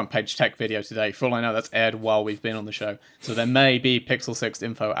front page tech video today. For all I know, that's aired while we've been on the show, so there may be Pixel 6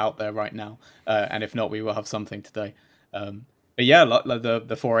 info out there right now, and if not, we will have something today. But But yeah, like the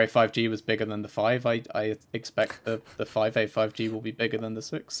 4A 5G was bigger than the 5. I expect the 5A 5G will be bigger than the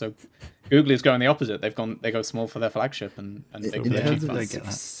 6. So Google is going the opposite. They go small for their flagship and big for In their cheap terms of phones.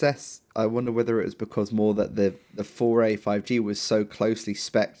 success, I wonder whether it was because more that the 4A 5G was so closely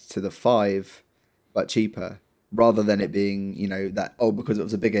spec'd to the 5, but cheaper, rather than it being, that, because it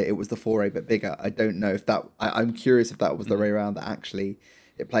was it was the 4A but bigger. I don't know if that, I'm curious if that was the way around that actually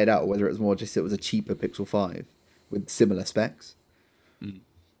it played out, or whether it was more just it was a cheaper Pixel 5 with similar specs.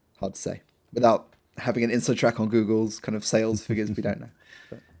 Hard to say. Without having an inside track on Google's kind of sales figures, we don't know.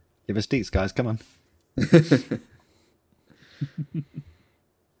 But. Give us deets, guys. Come on.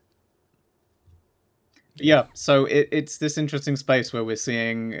 Yeah, so it's this interesting space where we're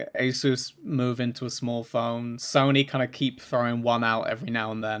seeing Asus move into a small phone. Sony kind of keep throwing one out every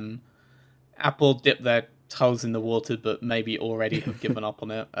now and then. Apple dip their toes in the water, but maybe already have given up on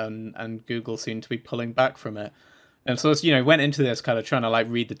it, and Google seem to be pulling back from it. And so it's, went into this kind of trying to like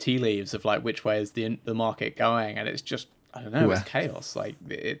read the tea leaves of like which way is the market going, and it's just, I don't know, it's chaos. Like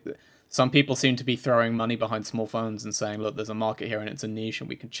some people seem to be throwing money behind small phones and saying, look, there's a market here and it's a niche and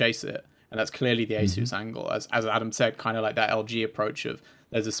we can chase it. And that's clearly the Asus angle, as Adam said, kind of like that LG approach of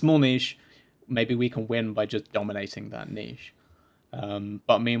there's a small niche, maybe we can win by just dominating that niche.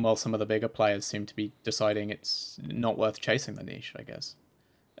 But meanwhile, some of the bigger players seem to be deciding it's not worth chasing the niche, I guess.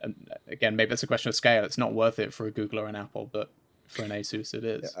 And again, maybe it's a question of scale. It's not worth it for a Google or an Apple, but for an Asus, it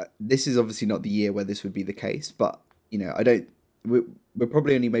is. This is obviously not the year where this would be the case, but we're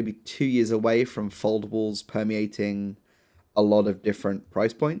probably only maybe 2 years away from foldables permeating a lot of different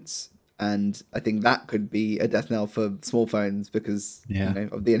price points, and I think that could be a death knell for small phones because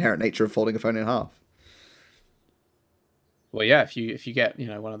of the inherent nature of folding a phone in half. Well, yeah, if you get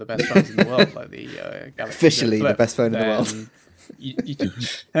one of the best phones in the world, like the Galaxy officially Z Flip, the best phone in the world.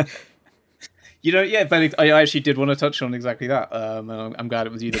 But I actually did want to touch on exactly that. And I'm glad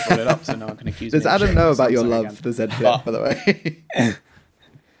it was you that brought it up, so no one can accuse me. Does Adam know about your love for the Z Flip, by the way?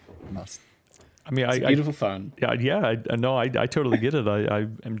 I mean, it's a beautiful phone. Yeah. I totally get it. I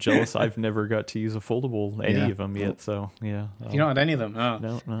am jealous. I've never got to use a foldable, any of them yet. So yeah. You don't have any of them? Oh.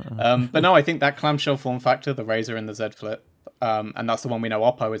 No. But no, I think that clamshell form factor, the Razr and the Z Flip, and that's the one we know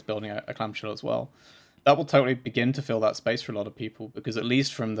Oppo is building a clamshell as well. That will totally begin to fill that space for a lot of people because at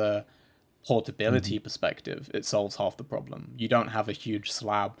least from the portability perspective, it solves half the problem. You don't have a huge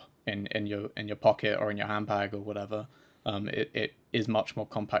slab in your pocket or in your handbag or whatever. It is much more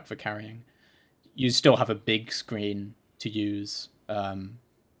compact for carrying. You still have a big screen to use, when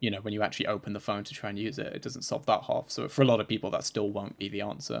you actually open the phone to try and use it. It doesn't solve that half. So for a lot of people, that still won't be the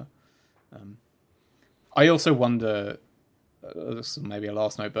answer. I also wonder, this is maybe a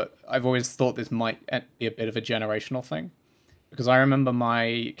last note, but I've always thought this might be a bit of a generational thing. Because I remember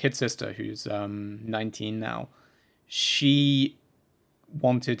my kid sister, who's 19 now, she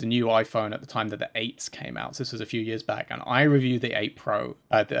wanted a new iPhone at the time that the 8s came out. So this was a few years back. And I reviewed the 8 Pro,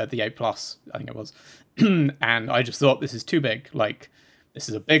 the 8 Plus, I think it was. And I just thought, this is too big. Like, this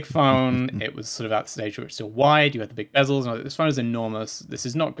is a big phone. It was sort of at the stage where it's still wide. You had the big bezels. And this phone is enormous. This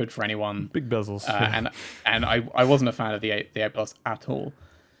is not good for anyone. Big bezels. And I wasn't a fan of the 8 Plus at all.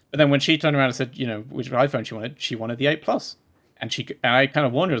 But then when she turned around and said, which iPhone she wanted the 8 Plus. And I kind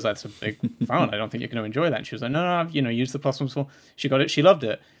of warned her, that's a big phone. I don't think you're going to enjoy that. And she was like, no, use the Plus one before. She got it. She loved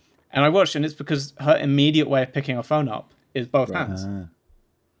it. And I watched, and it's because her immediate way of picking her phone up is both hands.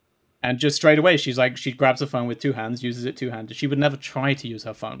 And just straight away, she's like, she grabs the phone with two hands, uses it two-handed. She would never try to use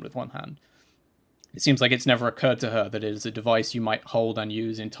her phone with one hand. It seems like it's never occurred to her that it is a device you might hold and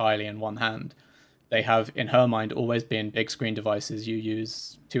use entirely in one hand. They have, in her mind, always been big screen devices you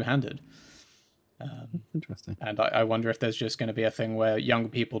use two-handed. Interesting. And I wonder if there's just going to be a thing where younger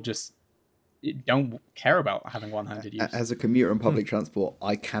people just don't care about having one-handed use. As a commuter on public transport,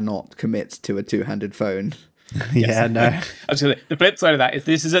 I cannot commit to a two-handed phone. Yeah, no. Actually, the flip side of that is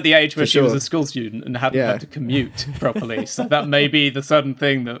this is at the age where she was a school student and hadn't had to commute properly. So that may be the sudden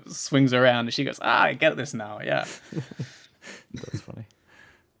thing that swings around and she goes, I get this now. Yeah. That's funny.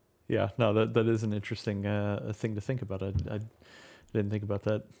 Yeah, no, that is an interesting thing to think about. I didn't think about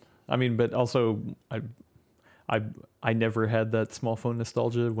that. I mean, but also, I never had that small phone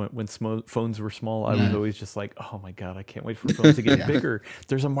nostalgia. When phones were small, I was always just like, oh my God, I can't wait for phones to get bigger.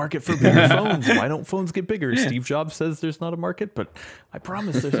 There's a market for bigger phones. Why don't phones get bigger? Steve Jobs says there's not a market, but I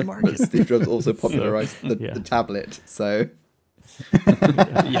promise there's a market. Steve Jobs also popularized the tablet, so...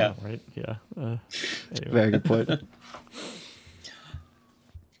 Yeah. Right, yeah. Anyway. Very good point.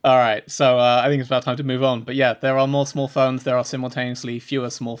 All right, so I think it's about time to move on. But yeah, there are more small phones. There are simultaneously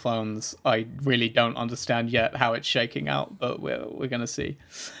fewer small phones. I really don't understand yet how it's shaking out, but we're going to see.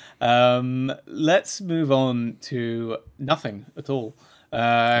 Let's move on to nothing at all.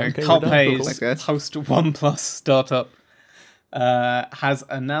 Okay, Carl we're done. Pei's Thanks, guys. post OnePlus startup has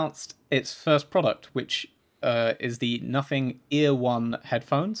announced its first product, which is the Nothing Ear One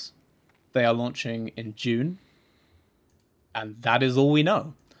headphones. They are launching in June, and that is all we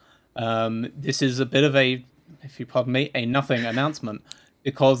know. This is a bit of a, if you pardon me, a nothing announcement,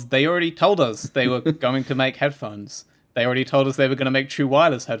 because they already told us they were going to make headphones. They already told us they were going to make true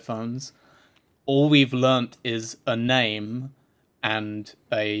wireless headphones. All we've learnt is a name and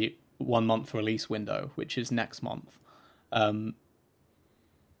a 1 month release window, which is next month.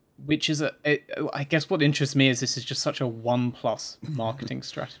 Which is I guess what interests me is this is just such a OnePlus marketing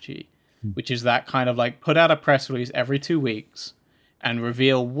strategy, which is that kind of like put out a press release every 2 weeks and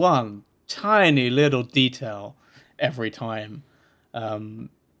reveal one tiny little detail every time,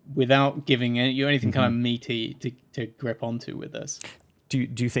 without giving you anything kind of meaty to grip onto with this. Do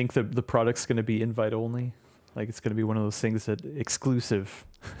you think the product's going to be invite only? Like it's going to be one of those things that exclusive?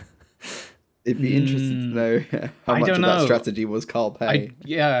 It'd be interesting to know how I much don't of that know. strategy was Carl Pei.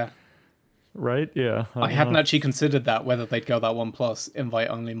 Right? Yeah. I hadn't actually considered that, whether they'd go that OnePlus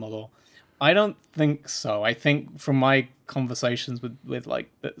invite-only model. I don't think so. I think from my conversations with like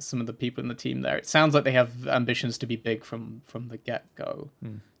some of the people in the team there, it sounds like they have ambitions to be big from the get-go.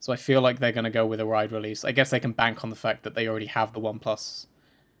 So I feel like they're going to go with a wide release. I guess they can bank on the fact that they already have the OnePlus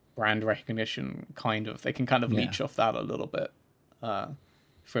brand recognition, kind of. They can kind of leech off that a little bit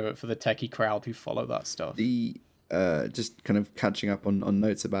for the techie crowd who follow that stuff. The just kind of catching up on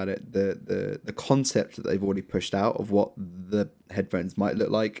notes about it, the concept that they've already pushed out of what the headphones might look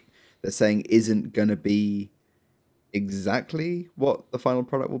like, they're saying isn't going to be exactly what the final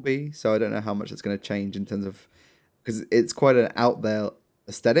product will be. So I don't know how much it's going to change in terms of, because it's quite an out there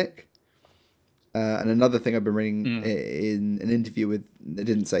aesthetic. And another thing I've been reading in an interview with, they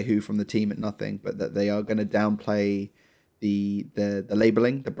didn't say who from the team at Nothing, but that they are going to downplay the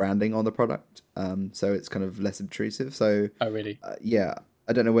labeling, the branding on the product. So it's kind of less obtrusive. So Oh, really? yeah,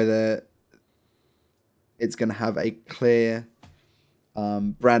 I don't know whether it's going to have a clear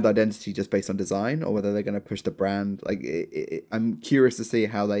brand identity just based on design, or whether they're going to push the brand. Like, I'm curious to see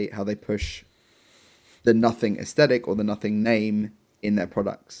how they push the Nothing aesthetic or the Nothing name in their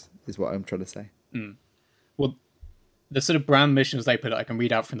products, is what I'm trying to say. Well, the sort of brand missions they put, I can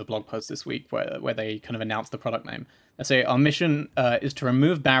read out from the blog post this week where they kind of announced the product name. They say, our mission is to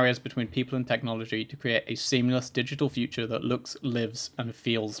remove barriers between people and technology to create a seamless digital future that looks, lives, and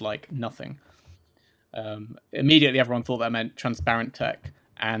feels like nothing. Immediately, everyone thought that meant transparent tech.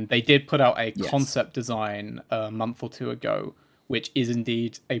 And they did put out a concept design a month or two ago, which is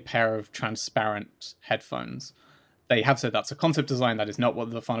indeed a pair of transparent headphones. They have said that's a concept design. That is not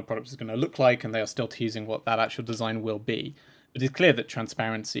what the final product is going to look like, and they are still teasing what that actual design will be. But it's clear that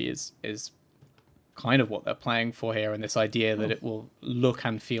transparency is kind of what they're playing for here, and this idea that it will look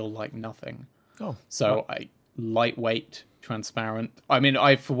and feel like nothing. Lightweight, transparent. I mean,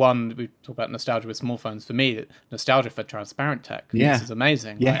 for one, we talk about nostalgia with small phones. For me, nostalgia for transparent tech. Yeah. This is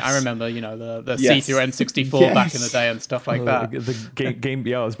amazing. Yes. Like, I remember, the Yes. see-through N64 back in the day and stuff like that. The game.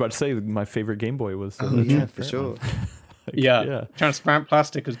 Yeah, I was about to say my favorite Game Boy was. Yeah, for sure. Yeah, transparent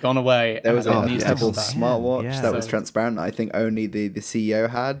plastic has gone away. There was and a it needs to Apple come back. smartwatch Yeah. that was transparent. I think only the CEO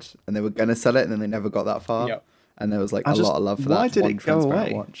had, and they were going to sell it, and then they never got that far. Yep. And there was like I a just- lot of love for why that did one it go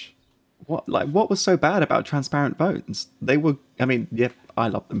transparent away? watch. What was so bad about transparent phones? They were, I mean, yeah, I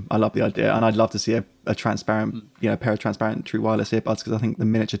love them. I love the idea, and I'd love to see a transparent, pair of transparent true wireless earbuds, because I think the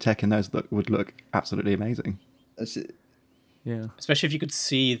miniature tech in those would look absolutely amazing. That's it. Yeah. Especially if you could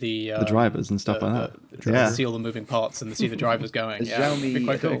see the drivers and stuff like that. Yeah. Yeah. See all the moving parts and see the drivers going. Yeah, Xiaomi, it'd be I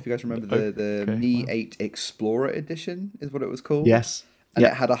quite don't know cool. if you guys remember the Mi 8 Explorer Edition is what it was called. Yes. And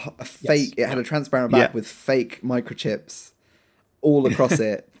Yeah. it had a fake, it had a transparent back Yeah. with fake microchips all across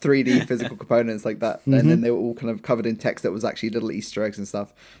it, 3D physical components like that. And then they were all kind of covered in text that was actually little Easter eggs and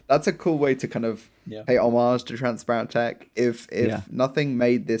stuff. That's a cool way to kind of pay homage to transparent tech. If Nothing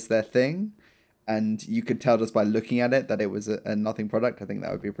made this their thing, and you could tell just by looking at it that it was a Nothing product, I think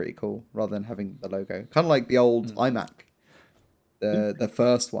that would be pretty cool, rather than having the logo. Kind of like the old iMac, the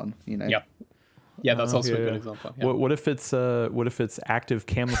first one, Yeah, that's also a Yeah. good example. Yeah. What if it's active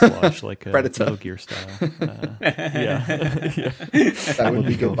camouflage like a Predator. Metal Gear style? Yeah. That would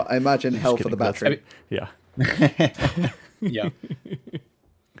be good. But I imagine hell for the kidding, battery. Yeah. Yeah.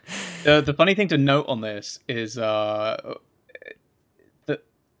 The funny thing to note on this is that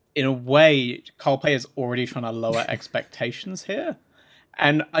in a way, Carl Pei is already trying to lower expectations here,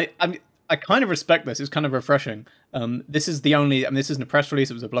 and I'm I kind of respect this. It's kind of refreshing. This is the only, I mean, this isn't a press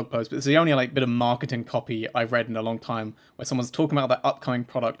release, it was a blog post, but it's the only like bit of marketing copy I've read in a long time where someone's talking about their upcoming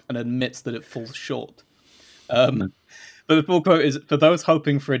product and admits that it falls short. But the full quote is, "For those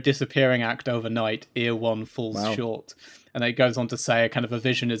hoping for a disappearing act overnight, Ear One falls short." And it goes on to say, kind of a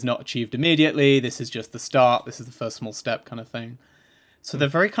vision is not achieved immediately. This is just the start. This is the first small step kind of thing. So they're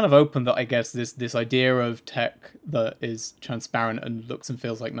very kind of open that I guess this idea of tech that is transparent and looks and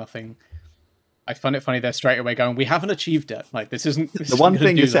feels like nothing. I find it funny they're straight away going, we haven't achieved it. Like, this isn't the one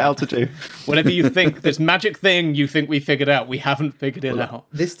thing you set out to do. Whatever you think, this magic thing you think we figured out, we haven't figured it out.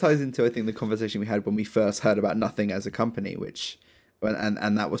 This ties into, I think, the conversation we had when we first heard about Nothing as a company, which,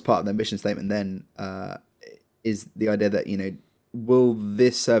 and that was part of their mission statement then, is the idea that, you know, will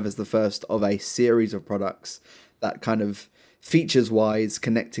this serve as the first of a series of products that kind of features-wise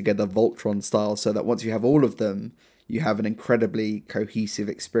connect together Voltron style, so that once you have all of them, you have an incredibly cohesive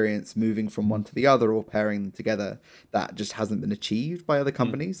experience moving from one to the other or pairing them together that just hasn't been achieved by other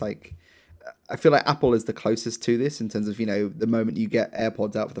companies. Like, I feel like Apple is the closest to this in terms of, you know, the moment you get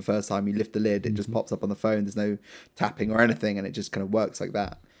AirPods out for the first time, you lift the lid, it just pops up on the phone, there's no tapping or anything, and it just kind of works like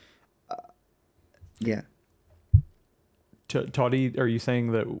that. Yeah. Toddy, are you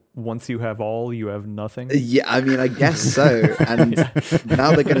saying that once you have all, you have nothing? Yeah, I mean, I guess so. And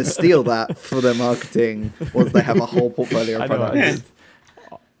now they're going to steal that for their marketing once they have a whole portfolio of products.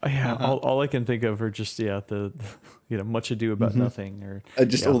 All I can think of are just the Much Ado About Nothing, or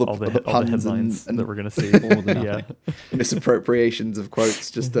just all the puns headlines and that we're going to see. All the misappropriations of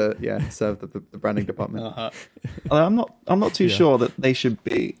quotes just to serve the branding department. I'm not too sure that they should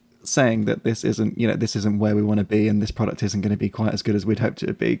be saying that this isn't where we want to be and this product isn't going to be quite as good as we'd hoped it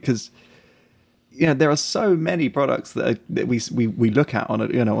would be, because there are so many products that we look at on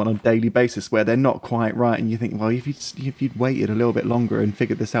a daily basis where they're not quite right, and you think, well, if you'd waited a little bit longer and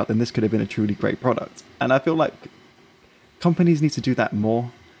figured this out, then this could have been a truly great product. And I feel like companies need to do that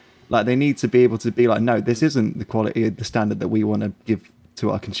more. Like, they need to be able to be like, no, this isn't the quality, the standard that we want to give to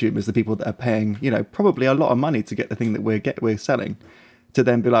our consumers, the people that are paying probably a lot of money to get the thing that we're selling. To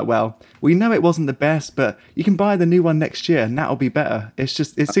then be like, well, we know it wasn't the best, but you can buy the new one next year and that'll be better. It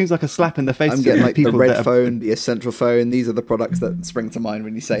seems like a slap in the face. I'm getting like the Red phone, the Essential phone. These are the products that spring to mind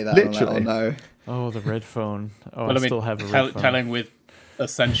when you say that. Literally. I'm like, oh no. Oh, the Red phone. Oh, well, I still have a Red phone. Telling with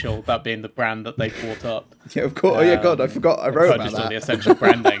Essential, that being the brand that they bought up. Yeah, of course. God, I forgot. I wrote about that. All the Essential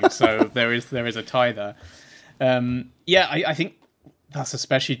branding, so there is a tie there. I think that's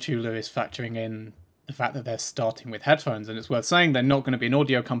especially true, Lewis, factoring in the fact that they're starting with headphones. And it's worth saying they're not going to be an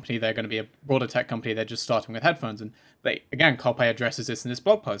audio company, they're going to be a broader tech company, they're just starting with headphones. And Carpe addresses this in this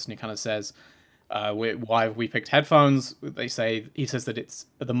blog post, and he kind of says, why have we picked headphones? He says that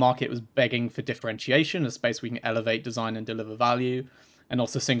the market was begging for differentiation, a space we can elevate design and deliver value, and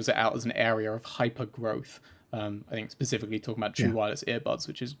also singles it out as an area of hyper growth. I think specifically talking about true wireless earbuds,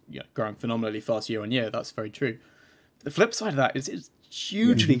 which is growing phenomenally fast year on year. That's very true. The flip side of that is it's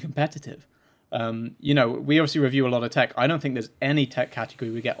hugely competitive. We obviously review a lot of tech. I don't think there's any tech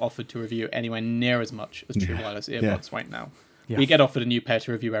category we get offered to review anywhere near as much as true wireless earbuds right now. Yeah. We get offered a new pair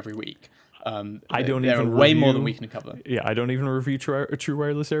to review every week. I don't there even are way review, more than we can cover. Yeah, I don't even review true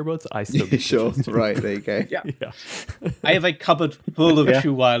wireless earbuds. I still sure, right, there you go. Yeah. I have a cupboard full of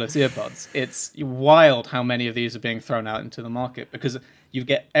true wireless earbuds. It's wild how many of these are being thrown out into the market, because you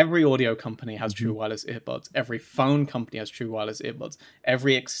get every audio company has true wireless earbuds, every phone company has true wireless earbuds,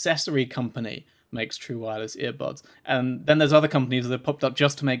 every accessory company makes true wireless earbuds, and then there's other companies that have popped up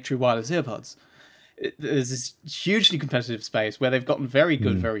just to make true wireless earbuds. There's this hugely competitive space where they've gotten very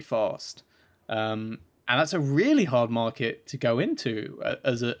good very fast. And that's a really hard market to go into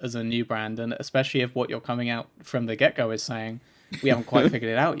as a new brand, and especially if what you're coming out from the get-go is saying, we haven't quite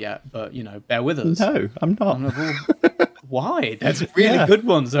figured it out yet, but bear with us. No, I'm not. I'm like, well, why? There's really good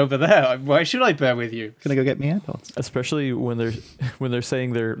ones over there. Why should I bear with you? Can I go get me AirPods? Especially when they're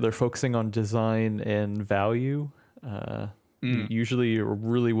saying they're focusing on design and value. Usually, a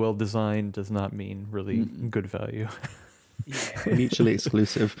really well designed does not mean really good value. Mutually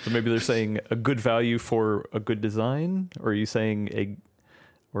exclusive. So maybe they're saying a good value for a good design, or are you saying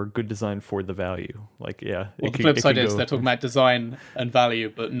or good design for the value? Like, Well, the flip side is they're talking about design and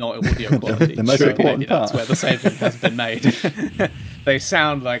value, but not audio quality. The most important part. That's where the saving has been made. They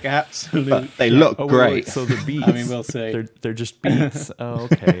sound like absolute. But they look great. Right, so the beats. I mean, we'll see. They're just beats. Oh,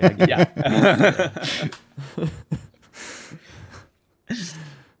 okay. I get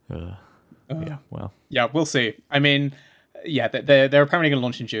it. Well. Yeah, we'll see. I mean, they're apparently going to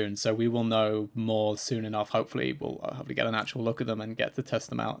launch in June, so we will know more soon enough. Hopefully, we'll get an actual look at them and get to test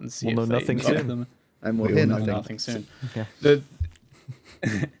them out and see we'll if know they nothing soon. them. And we'll hear nothing. Soon. Okay.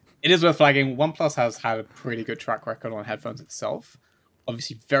 It is worth flagging. OnePlus has had a pretty good track record on headphones itself.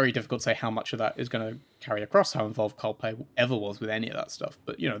 Obviously, very difficult to say how much of that is going to carry across, how involved CarPlay ever was with any of that stuff.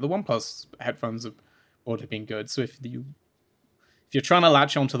 But the OnePlus headphones have already been good. So if you're trying to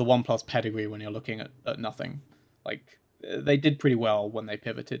latch onto the OnePlus pedigree when you're looking at nothing, like they did pretty well when they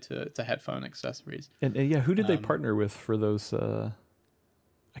pivoted to headphone accessories. And who did they partner with for those?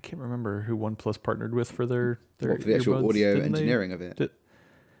 I can't remember who OnePlus partnered with for their for the actual earbuds, audio engineering of it.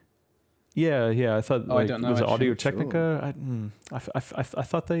 Yeah. I thought I don't know, was it actually. Audio Technica? I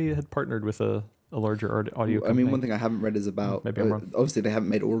thought they had partnered with a larger audio company. I mean, one thing I haven't read is about. Maybe I'm wrong. Obviously, they haven't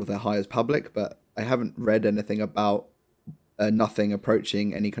made all of their hires public, but I haven't read anything about nothing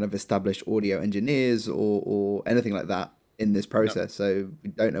approaching any kind of established audio engineers or anything like that in this process. No. So we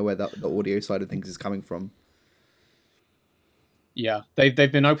don't know where the audio side of things is coming from. Yeah, they've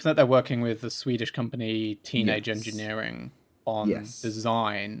been open that they're working with the Swedish company Teenage Yes. Engineering on Yes.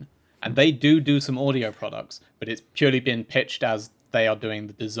 design, and they do some audio products, but it's purely been pitched as they are doing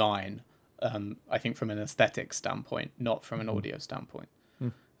the design. I think from an aesthetic standpoint, not from an audio standpoint.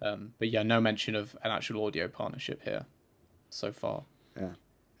 But yeah, no mention of an actual audio partnership here so far. Yeah.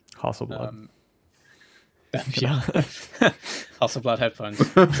 Hasselblad. Yeah, Hasselblad headphones.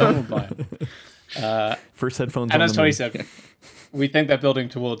 Someone will buy them. First headphones. And on as the Tony moon. said, we think they're building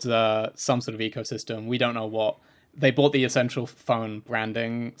towards some sort of ecosystem. We don't know what. They bought the Essential phone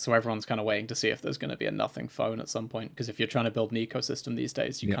branding, so everyone's kind of waiting to see if there's going to be a nothing phone at some point. Because if you're trying to build an ecosystem these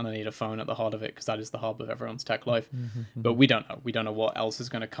days, you kind of need a phone at the heart of it, because that is the hub of everyone's tech life. But we don't know. We don't know what else is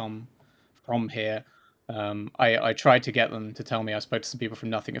going to come from here. I tried to get them to tell me. I spoke to some people from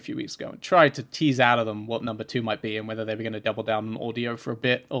Nothing a few weeks ago and tried to tease out of them what number 2 might be and whether they were going to double down on audio for a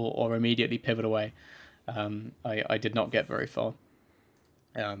bit or immediately pivot away. I did not get very far.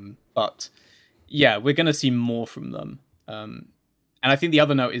 But yeah, we're going to see more from them. And I think the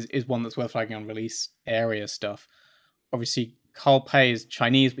other note is one that's worth flagging on release area stuff. Obviously, CarPlay is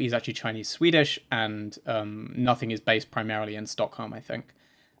Chinese, but he's actually Chinese-Swedish, and Nothing is based primarily in Stockholm, I think.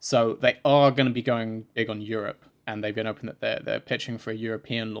 So they are going to be going big on Europe, and they've been open that they're pitching for a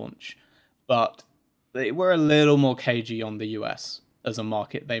European launch. But they were a little more cagey on the US as a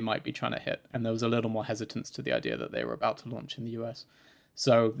market they might be trying to hit, and there was a little more hesitance to the idea that they were about to launch in the US.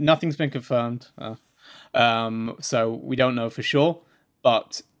 So nothing's been confirmed. So we don't know for sure,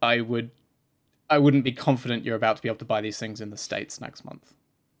 but I wouldn't be confident you're about to be able to buy these things in the States next month.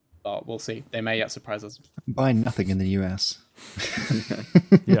 But we'll see. They may yet surprise us. Buy nothing in the US.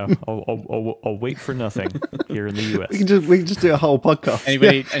 Yeah, I'll wait for nothing here in the US. We can just do a whole podcast.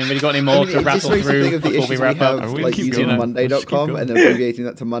 Anybody got any more to It just rattle makes me through think of the before we issues wrap have, up? We like keep using going. Monday.com Let's and keep going. abbreviating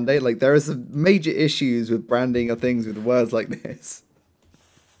that to Monday. Like there are some major issues with branding of things with words like this.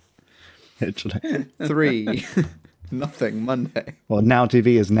 Literally. 3, nothing, Monday. Well, Now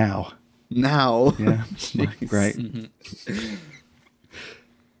TV is now. Now. Yeah, great.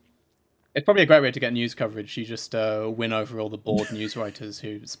 It's probably a great way to get news coverage. You just win over all the bored news writers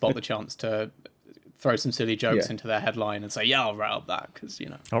who spot the chance to throw some silly jokes into their headline and say, "Yeah, I'll write up that," because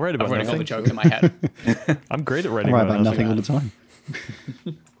I'll write about I've already got the nothing. joke in my head. I'm great at I writing write about nothing all the nothing.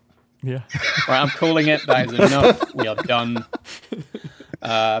 time. Yeah. Right, I'm calling it. That is enough. We are done.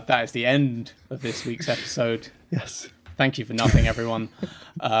 That is the end of this week's episode. Yes. Thank you for nothing, everyone.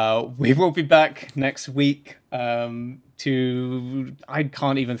 We will be back next week I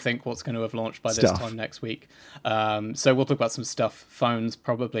can't even think what's going to have launched by this Stuff. time next week. So we'll talk about some stuff, phones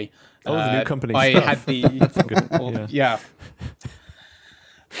probably. Oh, the new company I stuff. had the yeah.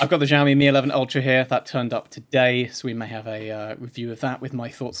 I've got the Xiaomi Mi 11 Ultra here. That turned up today, so we may have a review of that with my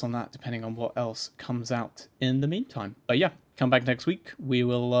thoughts on that, depending on what else comes out in the meantime. But yeah, come back next week. We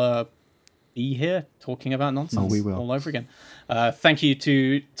will be here talking about nonsense we will. all over again. Thank you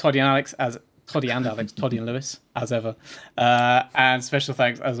to Toddy and Alex, Toddy and Lewis, as ever. And special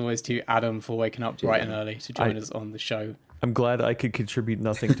thanks, as always, to Adam for waking up bright and early to join us on the show. I'm glad I could contribute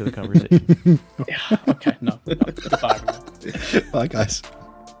nothing to the conversation. Yeah, okay, no. Goodbye, everyone. Bye, guys.